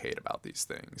communicate about these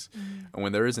things. And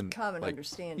when there isn't common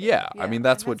understanding,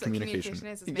 that's what communication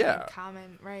is. Yeah,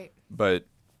 common, right? But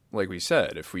like we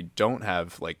said, if we don't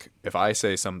have, like, if I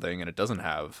say something and it doesn't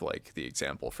have, like, the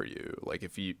example for you, like,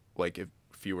 if you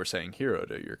were saying hero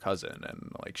to your cousin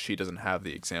and, like, she doesn't have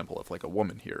the example of, like, a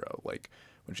woman hero, like,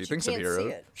 when she thinks of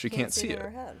hero, she can't see it. In her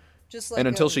head. Just like and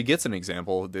until she gets an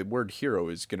example, the word hero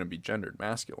is going to be gendered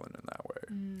masculine in that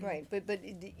way. Right, but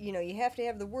you know, you have to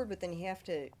have the word, but then you have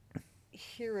to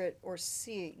hear it or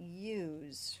see it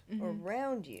used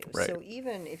around you. Right. So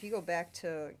even if you go back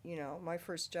to, you know, my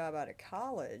first job out of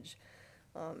college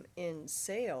in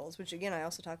sales, which again, I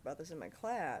also talk about this in my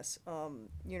class,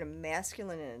 you're in a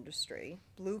masculine industry,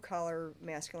 blue collar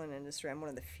masculine industry. I'm one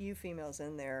of the few females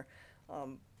in there.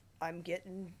 I'm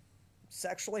getting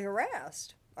sexually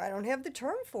harassed. I don't have the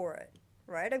term for it,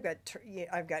 right?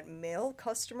 I've got male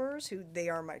customers who they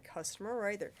are my customer,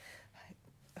 right? They're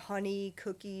honey,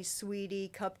 cookie,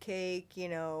 sweetie, cupcake, you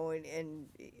know, and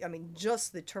I mean,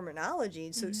 just the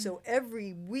terminology. So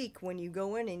every week when you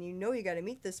go in and you know you got to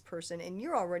meet this person and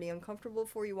you're already uncomfortable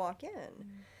before you walk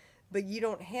in, but you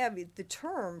don't have the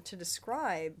term to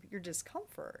describe your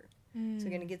discomfort. So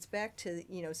again, it gets back to,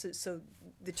 you know, so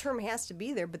the term has to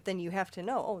be there, but then you have to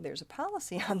know, oh, there's a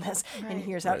policy on this, and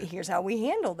here's how we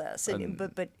handle this.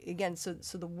 But again, so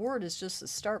the word is just a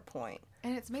start point.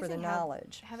 And it's amazing for the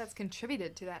knowledge. How that's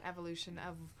contributed to that evolution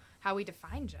of how we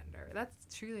define gender.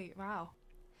 That's truly, wow.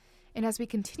 And as we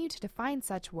continue to define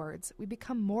such words, we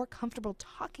become more comfortable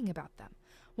talking about them.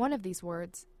 One of these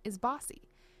words is bossy.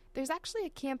 There's actually a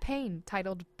campaign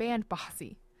titled Ban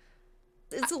Bossy.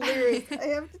 It's hilarious. I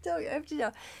have to tell you,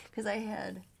 because I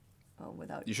had...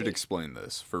 You should explain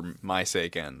this for my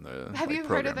sake and the Have you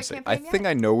heard of the campaign I yet? think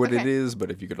I know what it is, but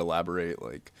if you could elaborate,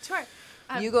 like... Sure.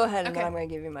 You go ahead, and then I'm going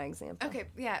to give you my example. Okay,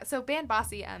 yeah. So Ban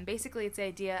Bossy, basically it's the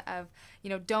idea of, you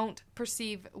know, don't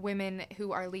perceive women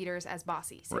who are leaders as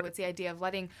bossy. So it's the idea of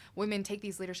letting women take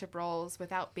these leadership roles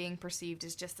without being perceived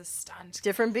as just a stunt.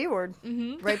 Different B word,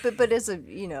 right? But as a,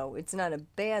 you know, it's not a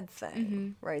bad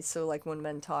thing, right? So like when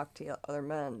men talk to other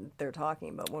men, they're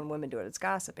talking, but when women do it, it's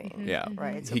gossiping. Yeah,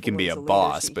 right. So he can be a leader,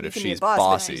 boss, but if she's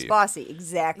bossy, she's bossy.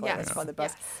 Exactly. Yes. That's why the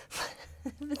boss.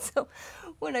 But so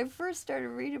when I first started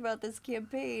reading about this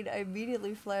campaign, I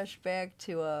immediately flashed back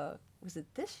to was it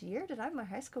this year? Did I have my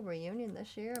high school reunion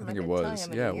this year? I think it was.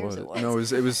 Yeah, it was. No,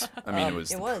 it was. I mean, it was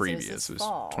the previous. It was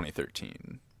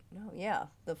 2013. No, yeah,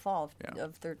 the fall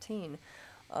of 13.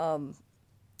 And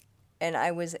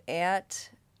I was at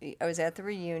the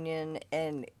reunion,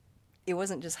 and it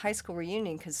wasn't just high school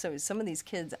reunion because some of these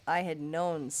kids I had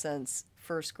known since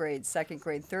first grade, second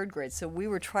grade, third grade. So we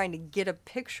were trying to get a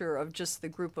picture of just the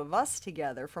group of us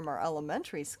together from our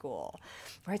elementary school,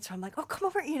 right? So I'm like, oh, come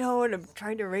over, you know, and I'm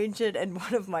trying to arrange it. And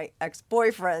one of my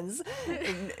ex-boyfriends,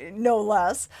 no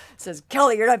less, says,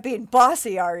 Kelly, you're not being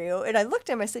bossy, are you? And I looked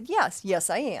at him, I said, yes,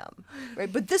 I am.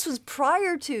 Right? But this was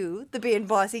prior to the Being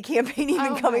Bossy campaign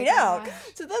even coming out.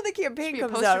 So then the campaign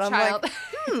comes out, and I'm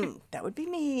like, that would be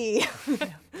me.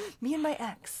 Me and my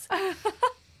ex.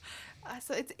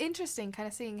 So it's interesting kind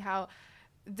of seeing how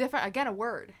different, again, a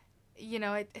word, you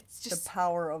know, it's just... The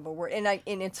power of a word. And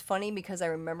it's funny because I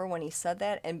remember when he said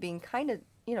that and being kind of,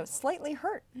 you know, slightly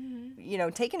hurt, you know,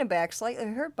 taken aback, slightly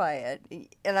hurt by it.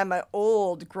 And I'm an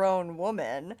old, grown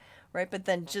woman, right? But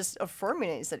then just affirming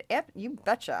it, he said, you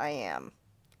betcha I am,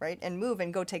 right? And move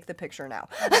and go take the picture now.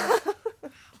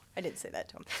 I didn't say that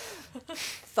to him.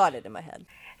 Thought it in my head.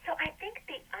 So I think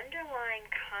the underlying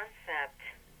concept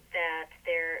that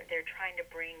they're trying to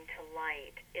bring to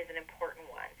light is an important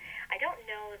one. I don't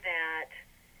know that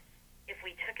if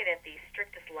we took it at the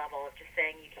strictest level of just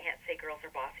saying you can't say girls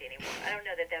are bossy anymore, I don't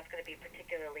know that that's going to be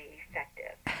particularly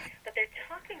effective. But they're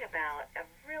talking about a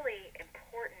really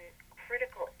important,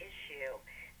 critical issue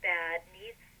that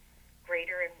needs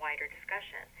greater and wider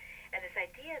discussion. And this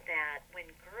idea that when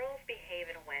girls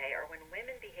behave in a way, or when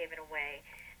women behave in a way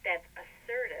that's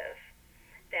assertive,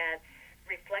 that's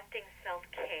reflecting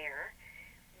self-care,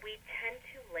 we tend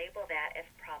to label that as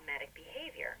problematic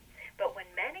behavior. But when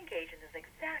men engage in those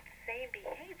exact same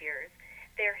behaviors,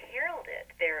 they're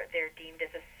heralded. They're deemed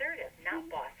as assertive,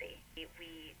 not bossy.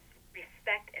 We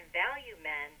respect and value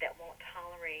men that won't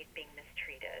tolerate being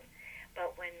mistreated.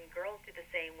 But when girls do the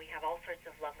same, we have all sorts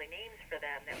of lovely names for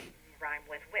them that rhyme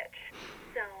with witch.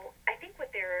 So I think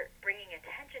what they're bringing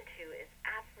attention to is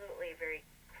absolutely a very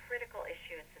critical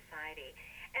issue in society.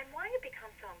 And why it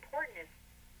becomes so important is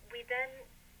we then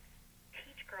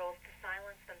teach girls to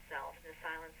silence themselves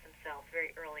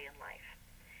very early in life.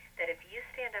 That if you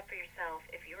stand up for yourself,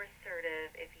 if you're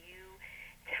assertive, if you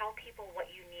tell people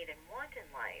what you need and want in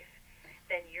life,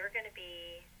 then you're going to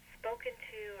be spoken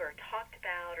to or talked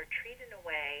about or treated in a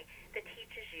way that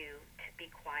teaches you to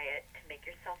be quiet, to make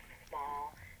yourself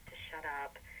small, to shut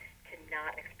up, to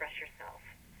not express yourself.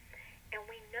 And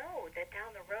we know that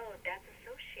down the road that's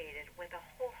associated with a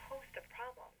whole host of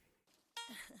problems.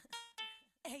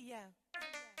 Hey, yo.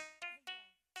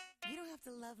 You don't have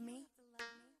to love me.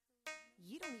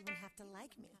 You don't even have to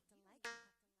like me.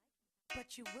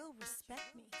 But you will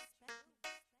respect me.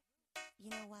 You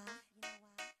know why?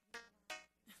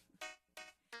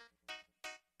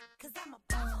 'Cause I'm a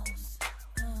boss.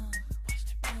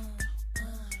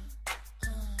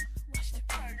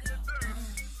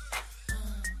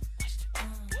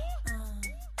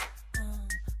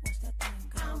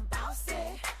 I'm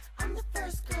bossy. I'm the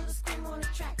first girl to scream on the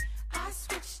track. I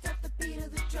switched up the beat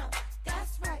of the drum.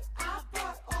 That's right. I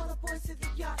brought all the boys to the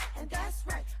yard. And that's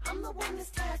right. I'm the one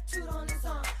that's tattooed on his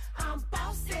arm. I'm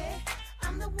bossy.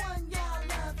 I'm the one y'all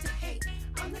love to hate.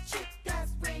 I'm the chick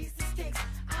that's raised the stakes.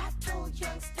 I told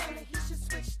young Stunner he should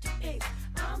switch to 8.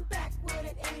 I'm back with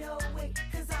an 808,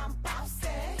 'cause I'm bossy.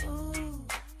 Ooh,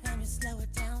 let me slow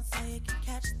it down so you can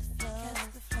catch the flow.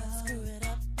 Screw it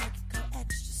up, make it go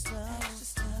extra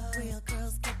slow. Real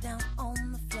girls get down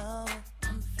on the floor.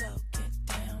 On the floor, get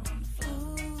down on the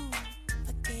floor. Ooh,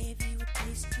 I gave you a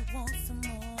taste, you want some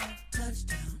more.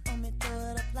 Touchdown, let me throw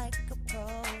it up like a pro.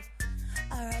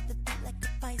 I ride the beat like a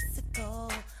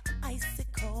bicycle. I'm icy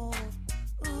cold.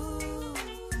 Ooh,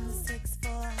 from the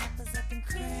 6'4" hoppers up in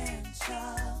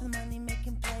Crenshaw. The money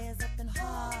making players up in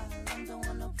Harlem. Don't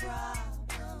want no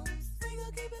problems. We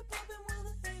gon' keep it poppin' while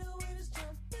the 808 is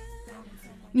jumpin'.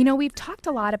 You know, we've talked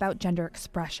a lot about gender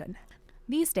expression.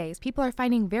 These days, people are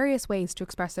finding various ways to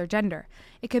express their gender.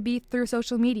 It could be through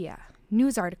social media,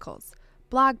 news articles,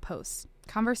 blog posts,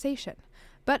 conversation.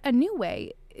 But a new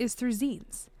way is through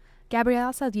zines.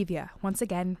 Gabriela Saldivia once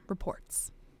again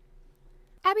reports.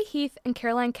 Abby Heath and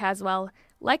Caroline Caswell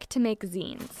like to make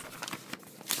zines.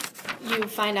 You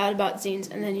find out about zines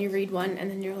and then you read one and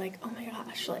then you're like, oh my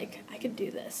gosh, like, I could do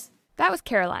this. That was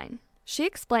Caroline. She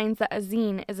explains that a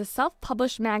zine is a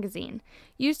self-published magazine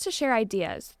used to share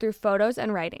ideas through photos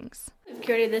and writings. I've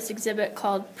curated this exhibit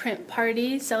called Print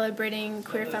Party, celebrating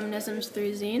queer feminisms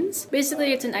through zines.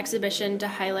 Basically, it's an exhibition to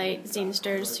highlight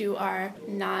zinesters who are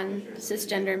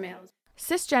non-cisgender males.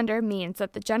 Cisgender means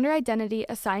that the gender identity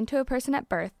assigned to a person at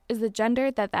birth is the gender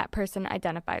that that person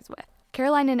identifies with.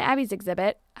 Caroline and Abby's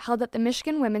exhibit, held at the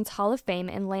Michigan Women's Hall of Fame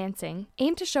in Lansing,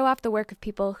 aimed to show off the work of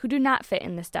people who do not fit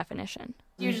in this definition.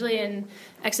 Usually in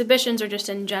exhibitions or just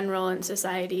in general in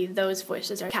society, those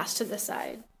voices are cast to the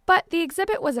side. But the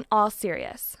exhibit wasn't all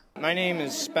serious. My name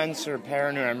is Spencer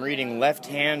Perriner. I'm reading Left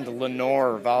Hand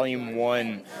Lenore, Volume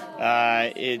 1.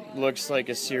 It looks like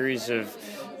a series of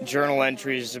journal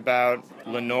entries about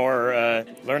Lenore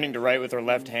learning to write with her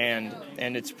left hand,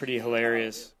 and it's pretty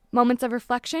hilarious. Moments of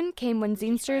reflection came when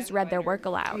zinesters read their work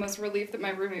aloud. I was relieved that my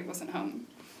roommate wasn't home.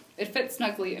 It fit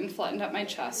snugly and flattened out my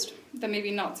chest, though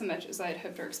maybe not so much as I had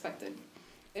hoped or expected.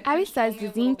 Abby says the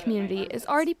zine community is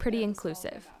already pretty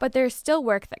inclusive, but there is still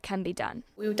work that can be done.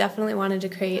 We definitely wanted to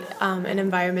create an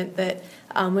environment that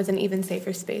was an even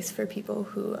safer space for people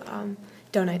who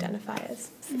don't identify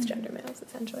as cisgender males,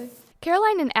 essentially.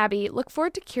 Caroline and Abby look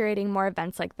forward to curating more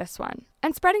events like this one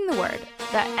and spreading the word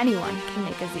that anyone can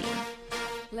make a zine.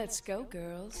 Let's go,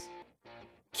 girls.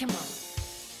 Come on.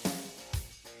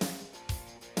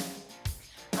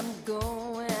 I'm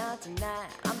going out tonight.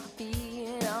 I'm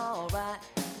feeling alright.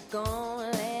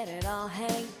 Gonna let it all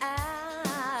hang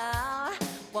out.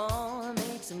 Wanna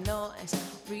make some noise.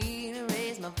 Really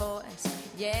raise my voice.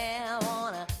 Yeah, I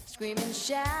wanna scream and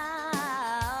shout.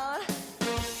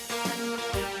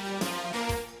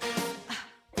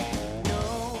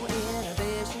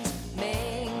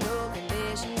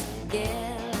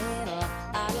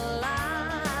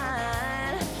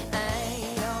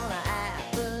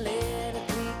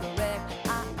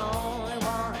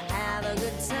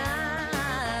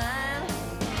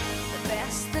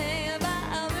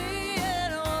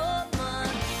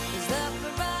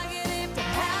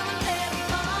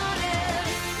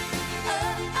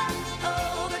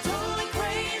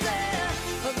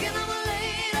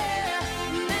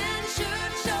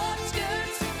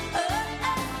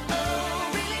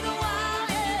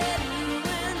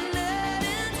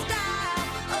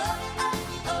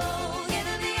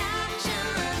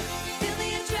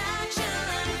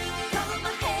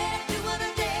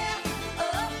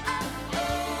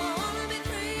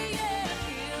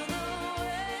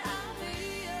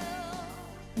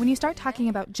 When you start talking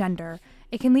about gender,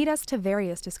 it can lead us to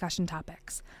various discussion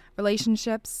topics: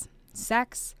 relationships,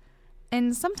 sex,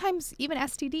 and sometimes even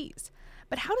STDs.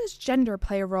 But how does gender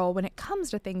play a role when it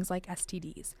comes to things like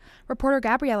STDs? Reporter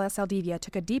Gabriela Saldivia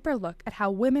took a deeper look at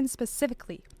how women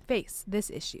specifically face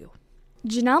this issue.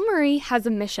 Janelle Marie has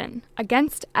a mission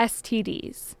against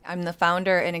STDs. I'm the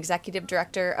founder and executive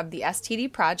director of the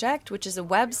STD Project, which is a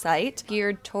website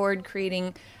geared toward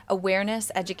creating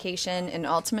awareness, education, and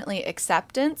ultimately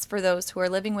acceptance for those who are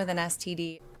living with an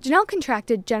STD. Janelle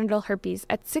contracted genital herpes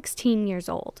at 16 years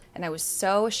old. And I was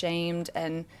so ashamed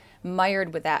and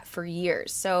mired with that for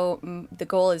years. So the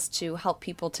goal is to help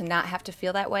people to not have to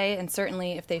feel that way, and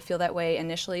certainly if they feel that way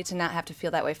initially, to not have to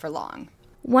feel that way for long.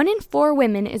 1 in 4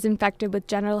 women is infected with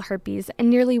genital herpes, and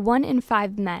nearly 1 in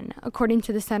 5 men, according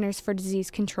to the Centers for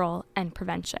Disease Control and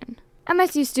Prevention.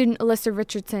 MSU student Alyssa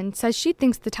Richardson says she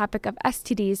thinks the topic of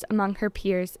STDs among her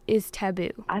peers is taboo.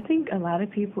 I think a lot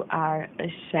of people are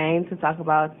ashamed to talk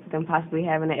about them possibly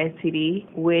having an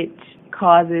STD, which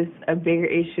causes a bigger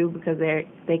issue because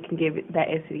they can give that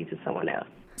STD to someone else.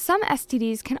 Some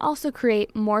STDs can also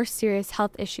create more serious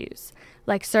health issues,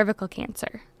 like cervical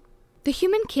cancer. The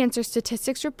Human Cancer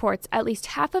Statistics reports at least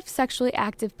half of sexually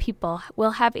active people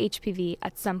will have HPV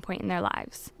at some point in their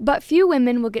lives. But few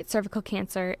women will get cervical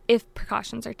cancer if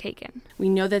precautions are taken. We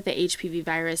know that the HPV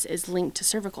virus is linked to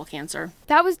cervical cancer.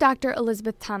 That was Dr.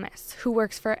 Elizabeth Thomas, who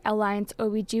works for Alliance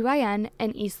OBGYN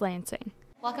in East Lansing.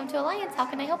 Welcome to Alliance. How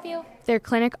can I help you? Their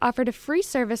clinic offered a free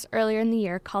service earlier in the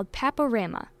year called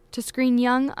Paporama to screen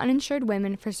young, uninsured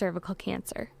women for cervical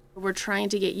cancer. We're trying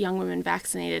to get young women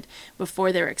vaccinated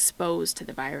before they're exposed to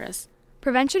the virus.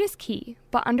 Prevention is key,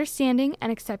 but understanding and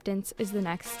acceptance is the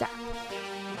next step.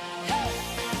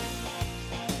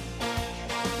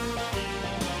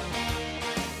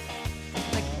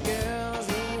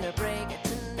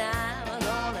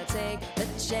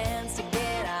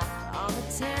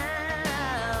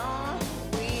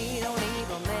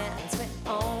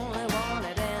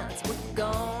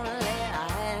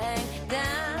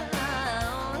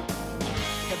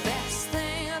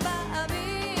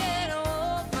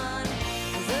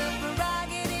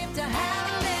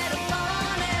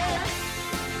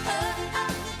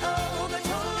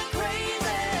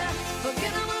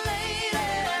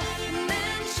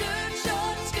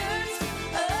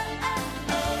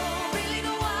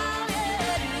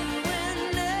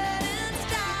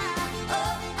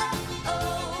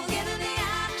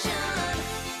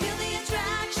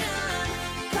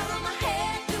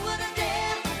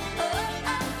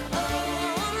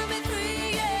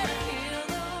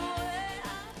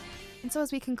 So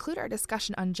as we conclude our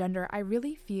discussion on gender, I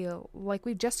really feel like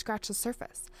we've just scratched the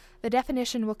surface. The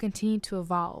definition will continue to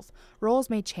evolve. Roles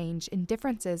may change, and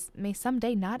differences may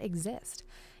someday not exist.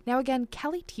 Now again,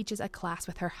 Kelly teaches a class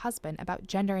with her husband about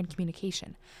gender and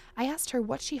communication. I asked her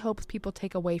what she hopes people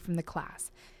take away from the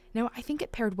class. Now, I think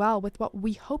it paired well with what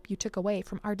we hope you took away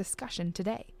from our discussion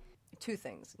today. 2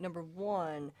 things. Number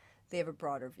 1, they have a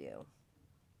broader view.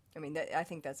 I mean, I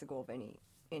think that's the goal of any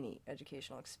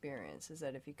educational experience, is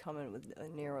that if you come in with a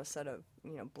narrow set of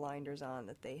blinders on,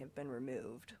 that they have been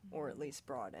removed or at least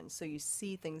broadened, so you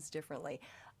see things differently.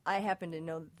 I happen to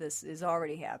know that this is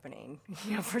already happening,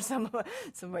 for some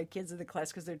of my kids in the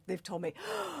class, because they've told me,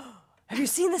 have you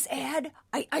seen this ad?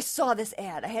 I saw this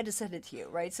ad. I had to send it to you,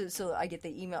 right? So I get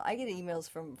the email. I get emails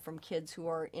from kids who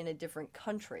are in a different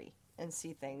country and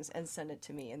see things and send it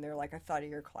to me, and they're like, I thought of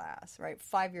your class, right?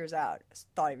 5 years out,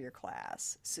 thought of your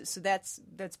class. So that's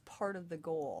part of the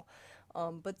goal.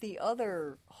 But the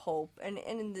other hope, and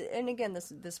again,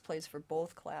 this plays for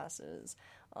both classes.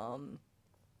 I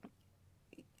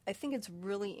think it's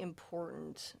really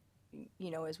important,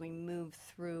 as we move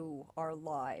through our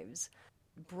lives,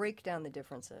 break down the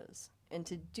differences. And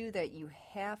to do that, you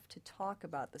have to talk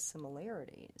about the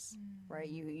similarities, right?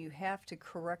 You have to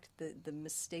correct the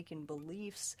mistaken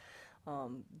beliefs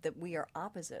that we are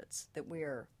opposites, that we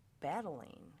are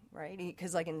battling, right?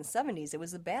 Because like in the 70s, it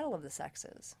was the battle of the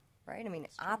sexes, right? I mean,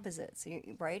 opposites,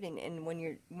 right? And when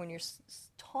you're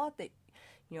taught that,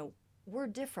 we're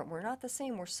different, we're not the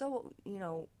same, we're so,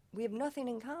 we have nothing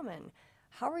in common,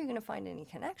 how are you going to find any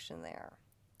connection there,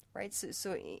 right?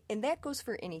 So and that goes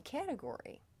for any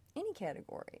category.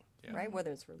 Right?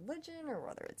 Whether it's religion or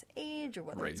whether it's age or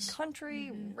whether it's country,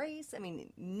 race, I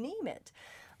mean, name it.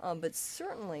 But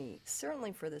certainly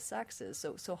for the sexes.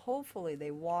 So hopefully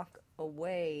they walk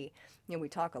away. We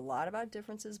talk a lot about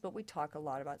differences, but we talk a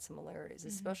lot about similarities,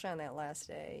 especially on that last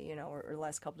day, or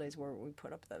last couple days where we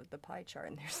put up the pie chart,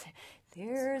 and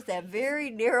there's that very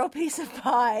narrow piece of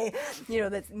pie,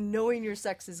 that knowing your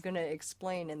sex is going to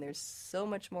explain, and there's so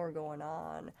much more going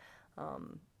on.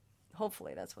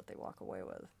 Hopefully that's what they walk away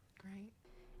with. Great.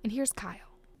 And here's Kyle.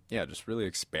 Yeah, just really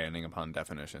expanding upon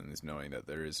definitions, knowing that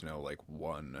there is no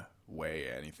one way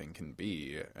anything can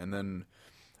be. And then,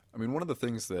 I mean, one of the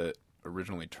things that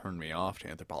originally turned me off to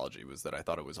anthropology was that I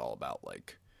thought it was all about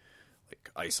like like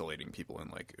isolating people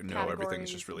and like, no, everything's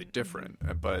just really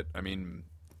different. But I mean,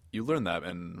 you learn that,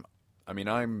 and I mean,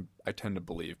 I tend to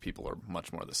believe people are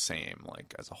much more the same,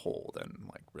 like as a whole, than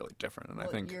like really different. And I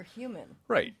think you're human,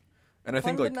 right? And I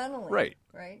think like right,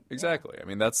 exactly. Yeah. I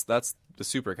mean, that's the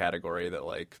super category that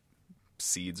like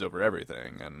seeds over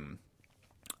everything, and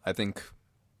I think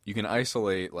you can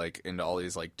isolate like into all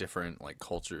these like different like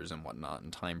cultures and whatnot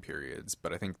and time periods,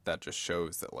 but I think that just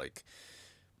shows that like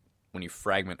when you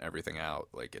fragment everything out,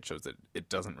 like it shows that it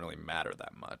doesn't really matter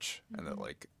that much, and that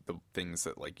like the things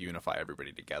that like unify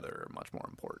everybody together are much more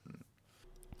important.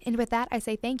 And with that, I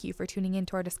say thank you for tuning in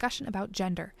to our discussion about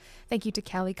gender. Thank you to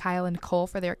Kelly, Kyle, and Cole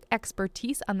for their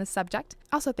expertise on this subject.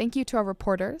 Also, thank you to our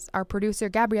reporters, our producer,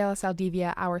 Gabriela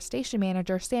Saldivia, our station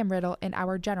manager, Sam Riddle, and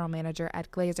our general manager, Ed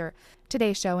Glazer.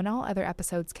 Today's show and all other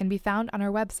episodes can be found on our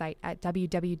website at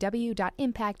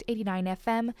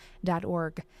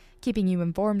www.impact89fm.org. Keeping you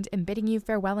informed and bidding you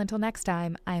farewell until next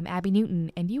time, I am Abby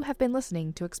Newton, and you have been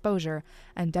listening to Exposure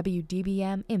on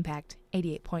WDBM Impact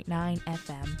 88.9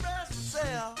 FM.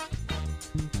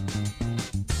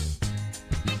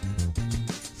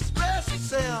 Express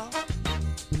yourself.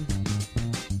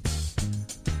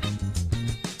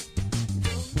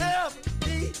 You'll never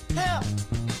need help.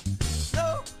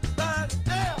 Nobody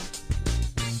else.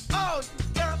 All you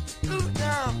got to do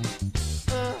now.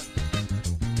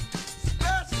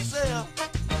 Express yourself.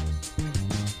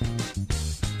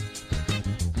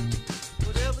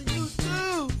 Whatever you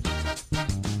do.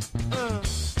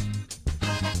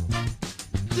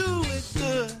 Do it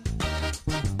good.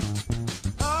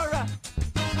 All right.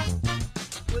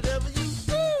 Whatever you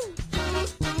do,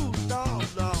 dog.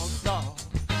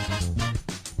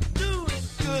 Do it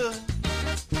good.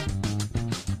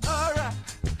 All right.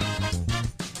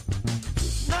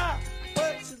 It's not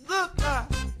what you look like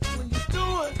when you're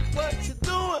doing what you're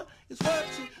doing. It's what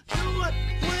you're doing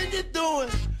when you're doing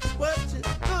what you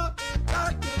look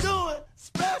like you're doing.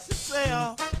 Express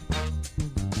yourself.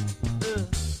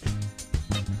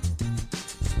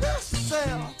 Express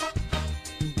yourself.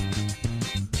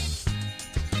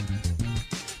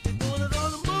 You're doing it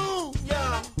on the moon,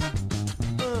 y'all.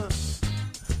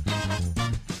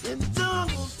 In the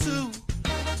jungle, too.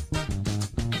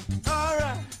 All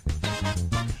right.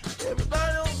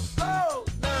 Everybody on the road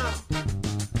now.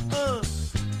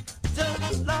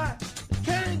 Jumping like a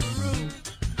kangaroo.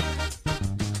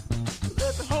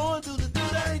 Let the horn do the do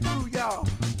they do, y'all.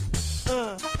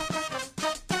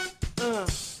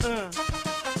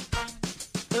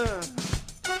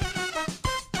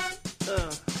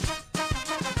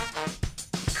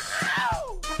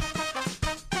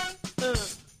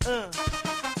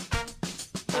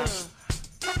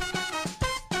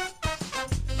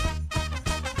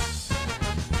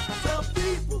 Some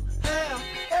people have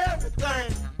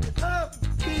everything, and other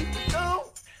people don't.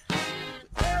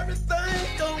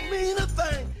 Everything don't mean a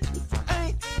thing if it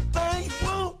ain't the thing you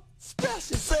want.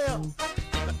 Express yourself.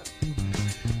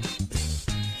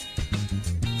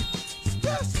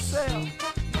 Express yourself.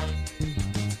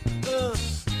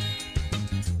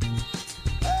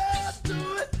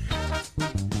 Do it.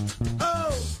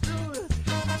 Oh, do it.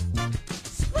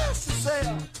 Express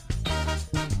yourself.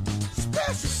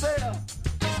 Express yourself.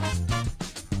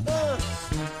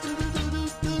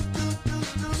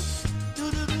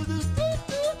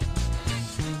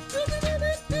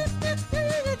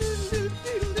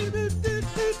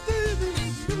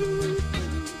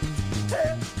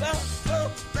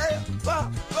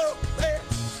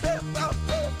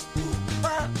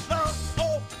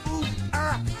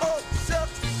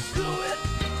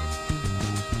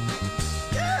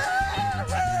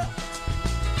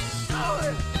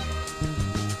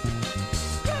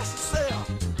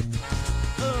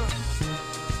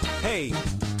 Hey,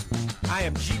 I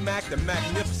am G-Mac the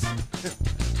Magnificent.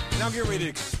 And I'm here ready to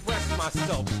express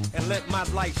myself and let my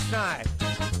light shine.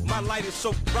 My light is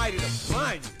so bright it'll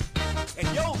blind you. And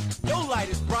your light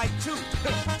is bright too.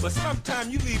 But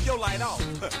sometimes you leave your light off.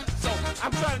 So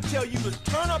I'm trying to tell you to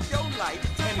turn up your light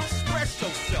and express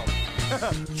yourself.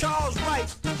 Charles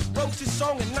Wright wrote this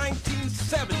song in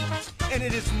 1970, and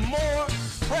it is more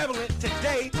prevalent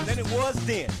today than it was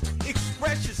then.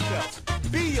 Express yourself.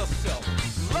 Be yourself.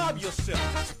 Love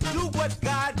yourself. Do what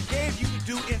God gave you to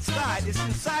do inside. It's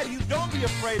inside of you. Don't be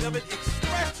afraid of it.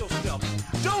 Express yourself.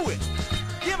 Do it.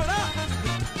 Give it up.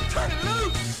 Turn it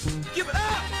loose. Give it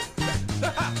up.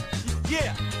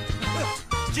 Yeah.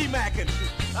 G-Mac, and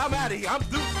I'm out of here. I'm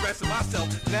through expressing myself.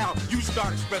 Now you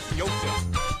start expressing yourself.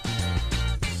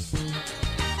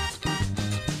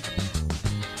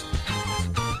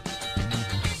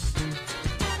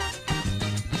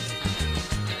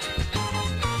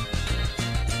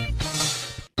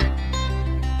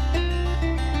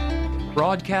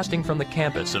 Broadcasting from the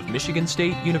campus of Michigan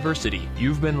State University,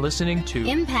 you've been listening to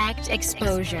Impact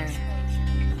Exposure.